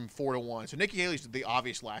rank him from 4 to 1. So Nikki Haley's the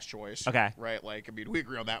obvious last choice. Okay. Right. Like, I mean, we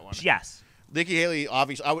agree on that one. Yes. Nikki Haley,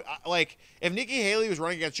 obviously, like if Nikki Haley was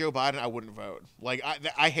running against Joe Biden, I wouldn't vote. Like,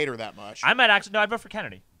 I hate her that much. I might actually. No, I'd vote for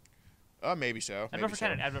Kennedy. Maybe so. I'd vote for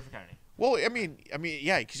Kennedy. Well, I mean,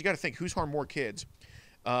 yeah, because you got to think who's harmed more kids,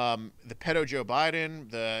 the pedo Joe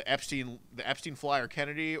Biden, the Epstein flyer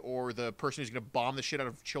Kennedy, or the person who's going to bomb the shit out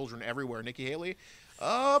of children everywhere, Nikki Haley.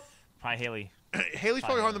 Probably Haley. Haley's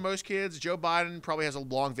probably harmed the most kids. Joe Biden probably has a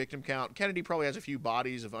long victim count. Kennedy probably has a few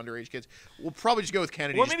bodies of underage kids. We'll probably just go with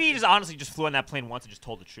Kennedy. Or maybe he just honestly just flew on that plane once and just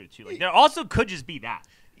told the truth too. Like, there also could just be that.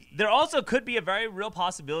 There also could be a very real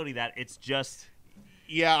possibility that it's just.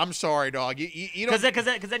 Yeah, I'm sorry, dog. You don't because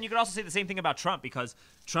then you could also say the same thing about Trump because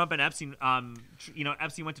Trump and Epstein,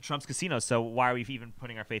 Epstein went to Trump's casino. So why are we even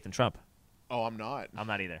putting our faith in Trump? Oh, I'm not. I'm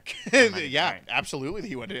not either. Yeah, right. Absolutely.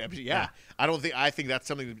 He went to Epstein. Yeah. I think that's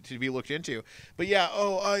something to be looked into. But yeah,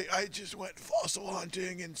 I just went fossil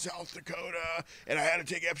hunting in South Dakota and I had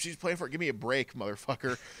to take Epstein's plane for it. Give me a break,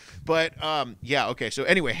 motherfucker. But yeah, okay. So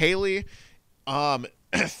anyway, Haley,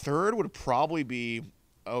 third would probably be.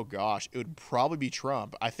 Oh gosh, it would probably be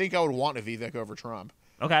Trump. I think I would want a Vivek over Trump.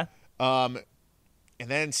 Okay. And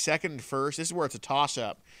then second and first, this is where it's a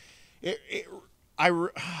toss-up.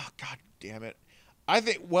 God damn it.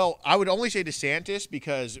 I would only say DeSantis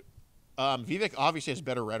because Vivek obviously has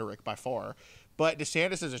better rhetoric by far, but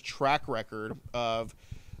DeSantis has a track record of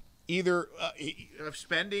either of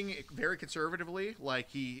spending very conservatively, like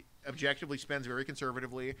he objectively spends very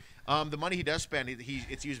conservatively. The money he does spend,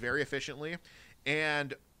 it's used very efficiently.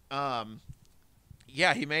 And,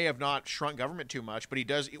 he may have not shrunk government too much, but he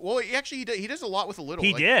does. Well, he does a lot with a little.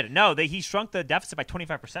 He did. No, he shrunk the deficit by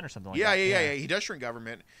 25% or something like that. Yeah. He does shrink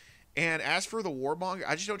government. And as for the warmonger,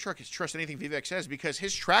 I just don't trust anything Vivek says because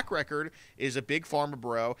his track record is a big pharma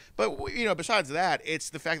bro. But, besides that, it's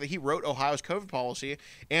the fact that he wrote Ohio's COVID policy.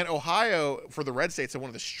 And Ohio, for the red states, is one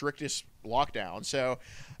of the strictest lockdowns. So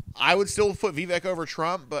I would still put Vivek over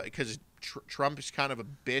Trump, but because Trump is kind of a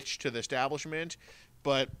bitch to the establishment,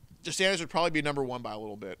 but DeSantis would probably be number one by a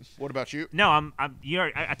little bit. What about you? No, I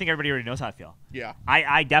think everybody already knows how I feel. Yeah,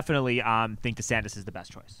 I definitely think DeSantis is the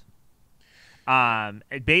best choice.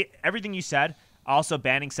 Everything you said, Also,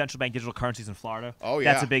 banning central bank digital currencies in Florida. Oh,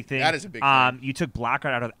 yeah. That's a big thing. That is a big thing. You took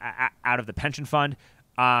BlackRock out of the pension fund.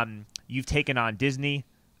 You've taken on Disney.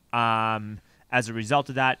 As a result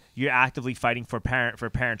of that, you're actively fighting for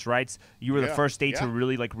parents' rights. You were the first state to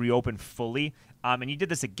really like reopen fully, and you did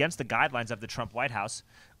this against the guidelines of the Trump White House.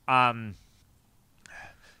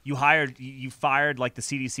 You fired like the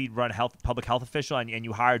CDC-run public health official, and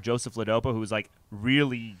you hired Joseph Ladopa, who was like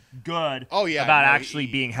really good about actually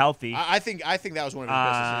being healthy. I think that was one of his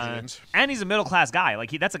best decisions. And he's a middle-class guy.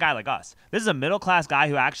 Like that's a guy like us. This is a middle-class guy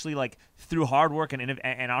who actually like through hard work and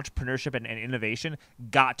entrepreneurship and innovation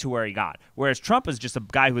got to where he got. Whereas Trump is just a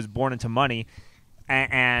guy who was born into money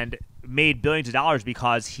and made billions of dollars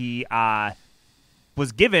because he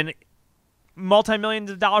was given multi-millions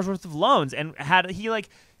of dollars worth of loans and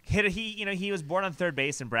he was born on third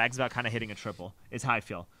base and brags about kind of hitting a triple is how I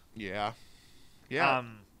feel. Yeah,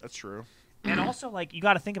 that's true. And also, like, you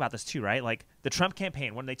got to think about this too, right? Like the Trump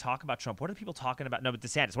campaign, when they talk about Trump, what are people talking about? No, but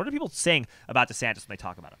DeSantis. What are people saying about DeSantis when they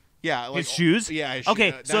talk about him? Yeah, like, his shoes. Yeah.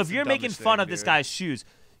 Okay, so if you're making fun of this guy's shoes,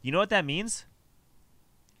 you know what that means?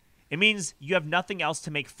 It means you have nothing else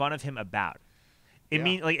to make fun of him about. It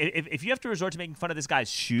means like if you have to resort to making fun of this guy's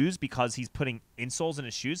shoes because he's putting insoles in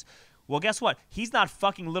his shoes, well, guess what? He's not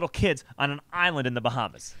fucking little kids on an island in the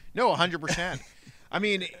Bahamas. No, 100%. I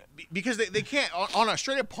mean, because they can't, on a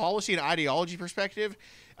straight up policy and ideology perspective,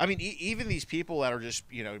 I mean, even these people that are just,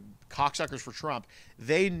 cocksuckers for Trump,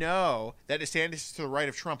 they know that DeSantis is to the right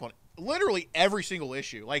of Trump on literally every single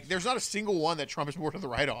issue. Like, there's not a single one that Trump is more to the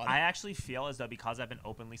right on. I actually feel as though because I've been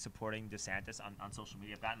openly supporting DeSantis on social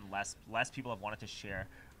media, I've gotten less people have wanted to share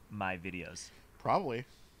my videos. Probably.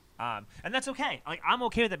 And that's okay. Like, I'm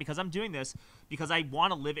okay with that because I'm doing this because I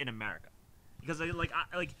want to live in America. Because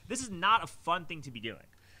this is not a fun thing to be doing.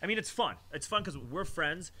 I mean, it's fun. It's fun because we're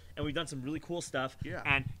friends and we've done some really cool stuff. Yeah.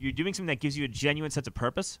 And you're doing something that gives you a genuine sense of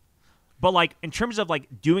purpose. But like in terms of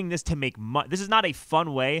like doing this to make money, this is not a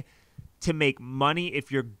fun way to make money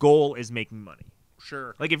if your goal is making money.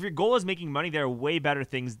 Sure. Like if your goal is making money, there are way better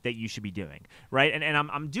things that you should be doing, right? And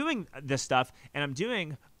I'm doing this stuff, and I'm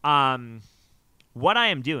doing what I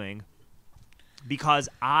am doing because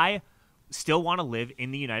I still want to live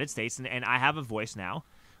in the United States, and I have a voice now,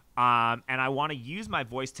 and I want to use my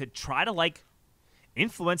voice to try to like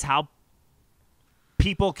influence how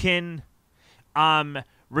people can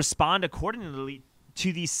respond accordingly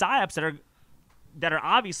to these psyops that are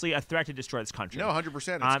obviously a threat to destroy this country. No,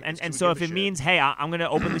 100%. And so if it means, hey, I'm going to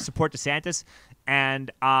openly support DeSantis, and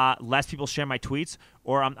less people share my tweets,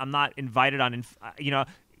 or I'm not invited on,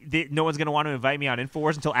 no one's going to want to invite me on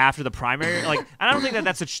InfoWars until after the primary. Like, I don't think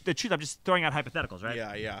that's the truth. I'm just throwing out hypotheticals, right?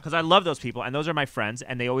 Yeah. Because I love those people, and those are my friends,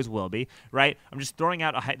 and they always will be, right? I'm just throwing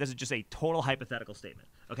out this is just a total hypothetical statement,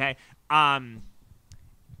 okay?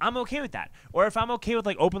 I'm okay with that. Or if I'm okay with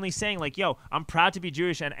like openly saying like, yo, I'm proud to be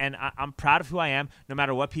Jewish and I'm proud of who I am no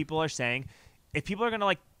matter what people are saying. If people are going to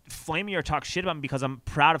like flame me or talk shit about me because I'm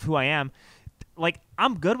proud of who I am, like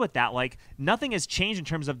I'm good with that. Like nothing has changed in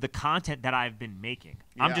terms of the content that I've been making.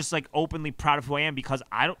 Yeah. I'm just like openly proud of who I am because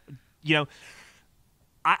I don't,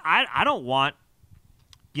 I don't want,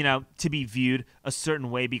 to be viewed a certain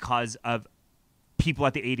way because of people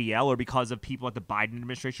at the ADL or because of people at the Biden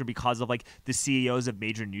administration or because of like the CEOs of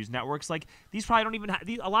major news networks. Like these probably don't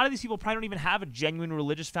even a lot of these people probably don't even have a genuine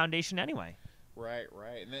religious foundation anyway. Right.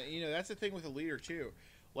 And that's the thing with a leader too.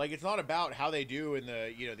 Like it's not about how they do in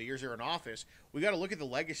the the years they're in office. We got to look at the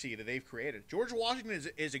legacy that they've created. George Washington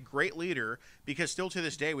is a great leader because still to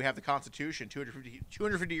this day we have the Constitution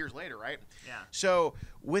 250 years later, right? Yeah. So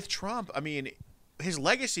with Trump, I mean, his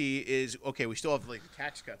legacy is okay. We still have like the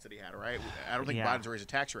tax cuts that he had, right? I don't think Biden's raised a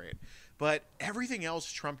tax rate, but everything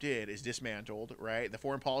else Trump did is dismantled, right? The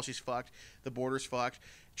foreign policy's fucked, the border's fucked.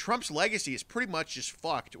 Trump's legacy is pretty much just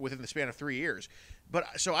fucked within the span of 3 years. But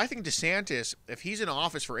so I think DeSantis, if he's in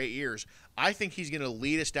office for 8 years, I think he's going to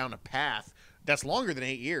lead us down a path that's longer than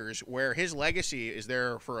 8 years, where his legacy is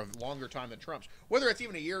there for a longer time than Trump's. Whether it's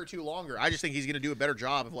even a year or two longer, I just think he's going to do a better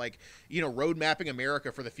job of road mapping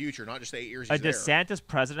America for the future, not just the 8 years he's there. DeSantis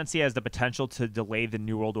presidency has the potential to delay the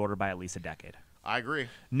New World Order by at least a decade. I agree.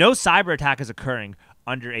 No cyber attack is occurring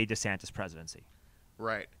under a DeSantis presidency.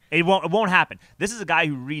 Right. It won't happen. This is a guy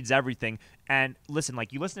who reads everything. And listen,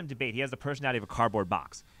 like you listen to him debate, he has the personality of a cardboard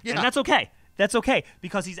box. Yeah. And that's okay. That's okay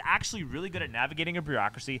because he's actually really good at navigating a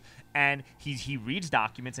bureaucracy, and he reads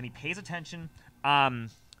documents and he pays attention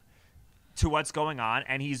to what's going on,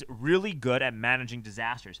 and he's really good at managing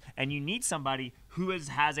disasters. And you need somebody who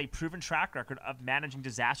has a proven track record of managing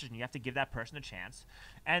disasters, and you have to give that person a chance.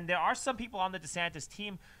 And there are some people on the DeSantis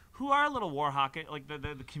team who are a little war hawkish, like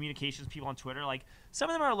the communications people on Twitter. Like some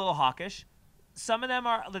of them are a little hawkish. some of them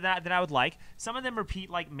are that I would like. Some of them repeat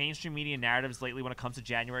like mainstream media narratives lately when it comes to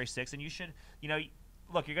January 6th, and you should,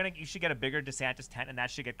 look, you should get a bigger DeSantis tent, and that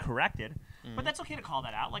should get corrected. But that's okay to call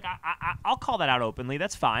that out. Like I'll call that out openly.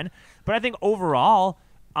 That's fine. But I think overall,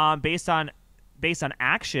 based on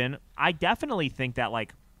action, I definitely think that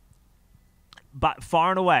like, but far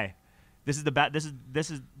and away, this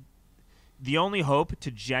is the only hope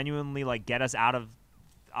to genuinely like get us out of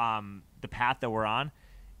the path that we're on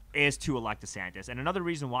is to elect DeSantis. And another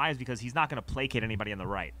reason why is because he's not going to placate anybody on the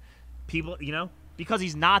right. People, because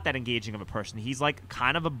he's not that engaging of a person. He's like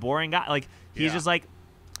kind of a boring guy. Like he's just like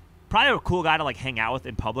probably a cool guy to like hang out with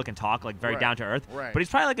in public and talk, like very down to earth. Right. But he's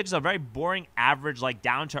probably like just a very boring, average, like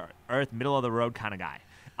down to earth, middle of the road kind of guy.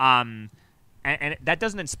 And that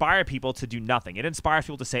doesn't inspire people to do nothing. It inspires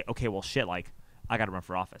people to say, okay, well, shit, like, I got to run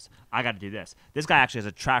for office. I got to do this. This guy actually has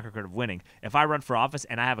a track record of winning. If I run for office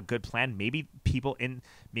and I have a good plan, maybe people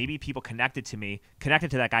connected to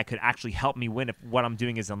that guy could actually help me win if what I'm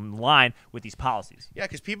doing is in line with these policies. Yeah,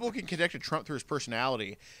 because people can connect to Trump through his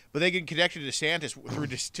personality, but they can connect to DeSantis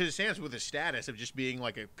with his status of just being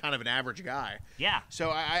like a kind of an average guy. Yeah.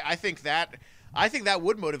 So I think that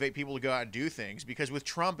would motivate people to go out and do things, because with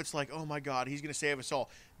Trump, it's like, oh my God, he's going to save us all.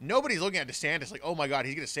 Nobody's looking at DeSantis like, oh my God,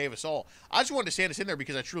 he's going to save us all. I just want DeSantis in there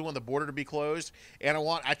because I truly want the border to be closed, and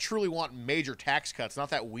I truly want major tax cuts, not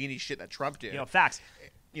that weenie shit that Trump did. Facts.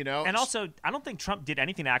 And also, I don't think Trump did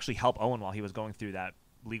anything to actually help Owen while he was going through that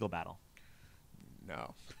legal battle.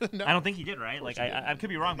 No. No. I don't think he did, right? Like, I could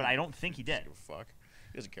be wrong, but I don't think he did. Fuck.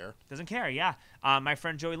 He doesn't care. Doesn't care, yeah. My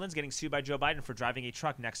friend Joey Lynn's getting sued by Joe Biden for driving a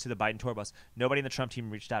truck next to the Biden tour bus. Nobody in the Trump team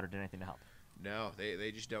reached out or did anything to help. No,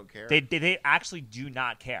 they just don't care. They actually do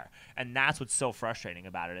not care. And that's what's so frustrating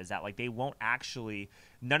about it, is that like they won't actually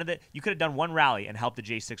 – none of the – you could have done one rally and helped the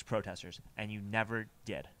J6 protesters, and you never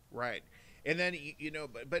did. Right. And then,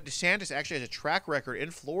 but DeSantis actually has a track record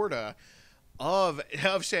in Florida of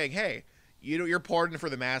saying, hey – you're pardoned for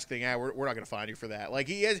the mask thing. Yeah, we're not going to fine you for that. Like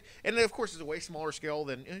he is, and of course, it's a way smaller scale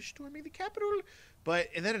than storming the Capitol.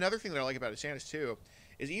 And then another thing that I like about DeSantis too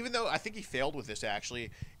is, even though I think he failed with this actually,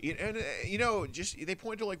 and just they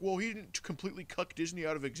point to like, well, he didn't completely cuck Disney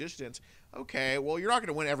out of existence. Okay, well, you're not going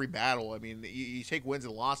to win every battle. I mean, you take wins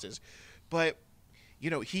and losses, but.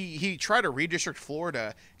 He tried to redistrict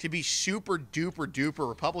Florida to be super duper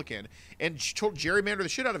Republican and gerrymander the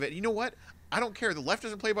shit out of it. And you know what? I don't care. The left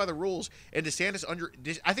doesn't play by the rules, and I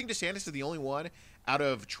think DeSantis is the only one out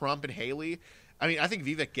of Trump and Haley. I mean, I think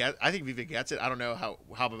Vivek gets it. I don't know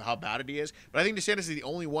how bad it is, but I think DeSantis is the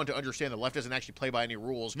only one to understand the left doesn't actually play by any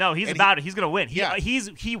rules. No, he's about it. He's going to win.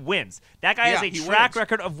 He wins. That guy has a track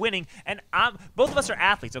record of winning, and both of us are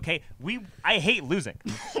athletes. Okay, I hate losing.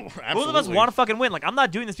 Both of us want to fucking win. Like, I'm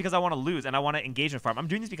not doing this because I want to lose and I want to engage in farm. I'm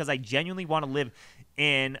doing this because I genuinely want to live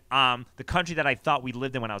in the country that I thought we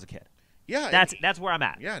lived in when I was a kid. Yeah, that's where I'm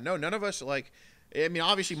at. Yeah, no, none of us like. I mean,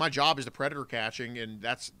 obviously, my job is the predator catching, and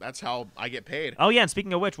that's how I get paid. Oh yeah, and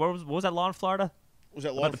speaking of which, what was that law in Florida? Was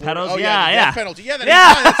that law in Florida? Oh yeah, the yeah. death penalty. Yeah,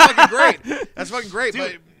 that's fucking great. That's fucking great.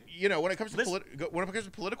 Dude, but when it comes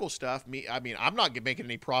to political stuff, I'm not making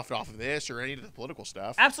any profit off of this or any of the political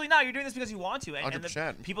stuff. Absolutely not. You're doing this because you want to. 100%.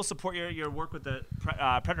 And people support your work with the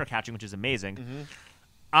predator catching, which is amazing.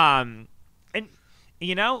 Mm-hmm.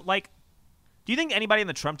 And like, do you think anybody in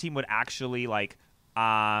the Trump team would actually like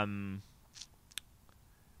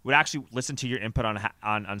listen to your input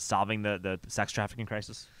on solving the sex trafficking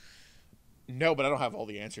crisis? No, but I don't have all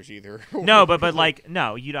the answers either. No, but like,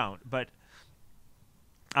 no, you don't. But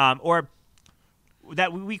or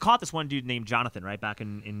that we caught this one dude named Jonathan, right, back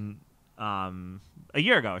in a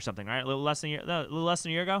year ago or something, right? A little less than a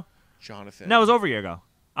year ago. Jonathan. No, it was over a year ago.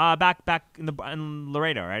 Back in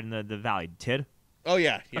Laredo, right, in the valley. Tid. Oh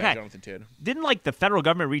yeah, okay. Jonathan Tid. Didn't like the federal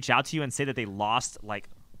government reach out to you and say that they lost like?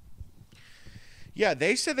 Yeah,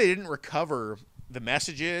 they said they didn't recover the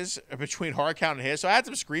messages between our account and his. So I had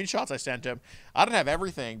some screenshots I sent him. I don't have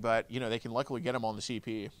everything, but they can luckily get them on the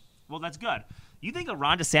CP. Well, that's good. You think a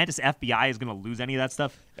Ron DeSantis FBI is going to lose any of that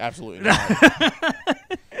stuff? Absolutely not.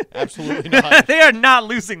 Absolutely not. They are not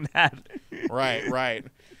losing that. Right.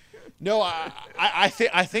 No, I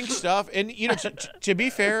think stuff, and to be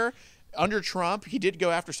fair, under Trump, he did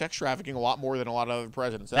go after sex trafficking a lot more than a lot of other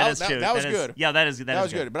presidents. That is true. That was good. Yeah, that was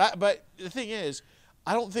good. But the thing is,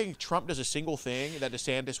 I don't think Trump does a single thing that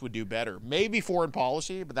DeSantis would do better. Maybe foreign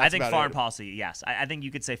policy, but that's I think about foreign it. policy. Yes, I think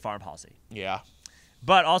you could say foreign policy. Yeah.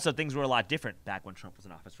 But also things were a lot different back when Trump was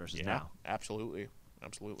in office versus now. Absolutely.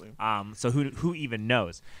 So who even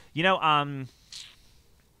knows?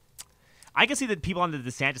 I can see that people on the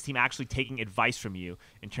DeSantis team actually taking advice from you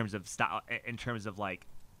in terms of like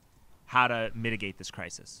how to mitigate this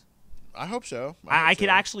crisis. I hope so. I could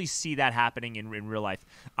actually see that happening in real life.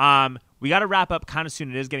 We got to wrap up kind of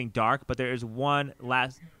soon. It is getting dark, but there is one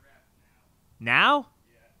last. Now?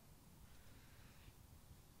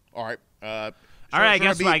 All right. All right. I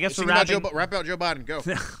guess we're wrapping. Wrap out Joe Biden. Go.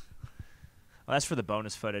 Well, that's for the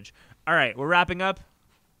bonus footage. All right, we're wrapping up.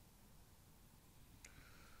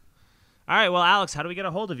 All right. Well, Alex, how do we get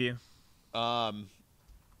a hold of you? I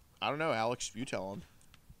don't know, Alex. You tell him.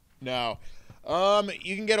 No.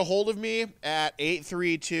 You can get a hold of me at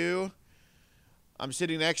 832. I'm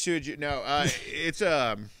sitting next to it. No, it's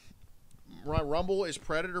Rumble is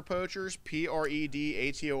Predator Poachers,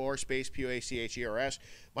 PREDATOR space POACHERS.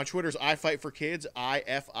 My Twitter's I Fight for Kids,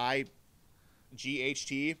 IFIGHT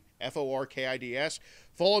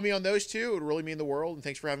Follow me on those two. It would really mean the world. And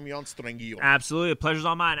thanks for having me on Strangio. Absolutely, a pleasure's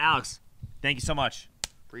all mine, Alex. Thank you so much.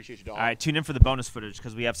 Appreciate you, dog. All right, tune in for the bonus footage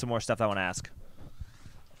because we have some more stuff I want to ask.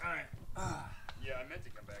 All right. Yeah, I meant to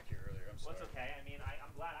come back here earlier. I'm sorry. What's okay? I mean,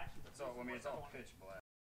 I'm glad actually. It's all pitch black.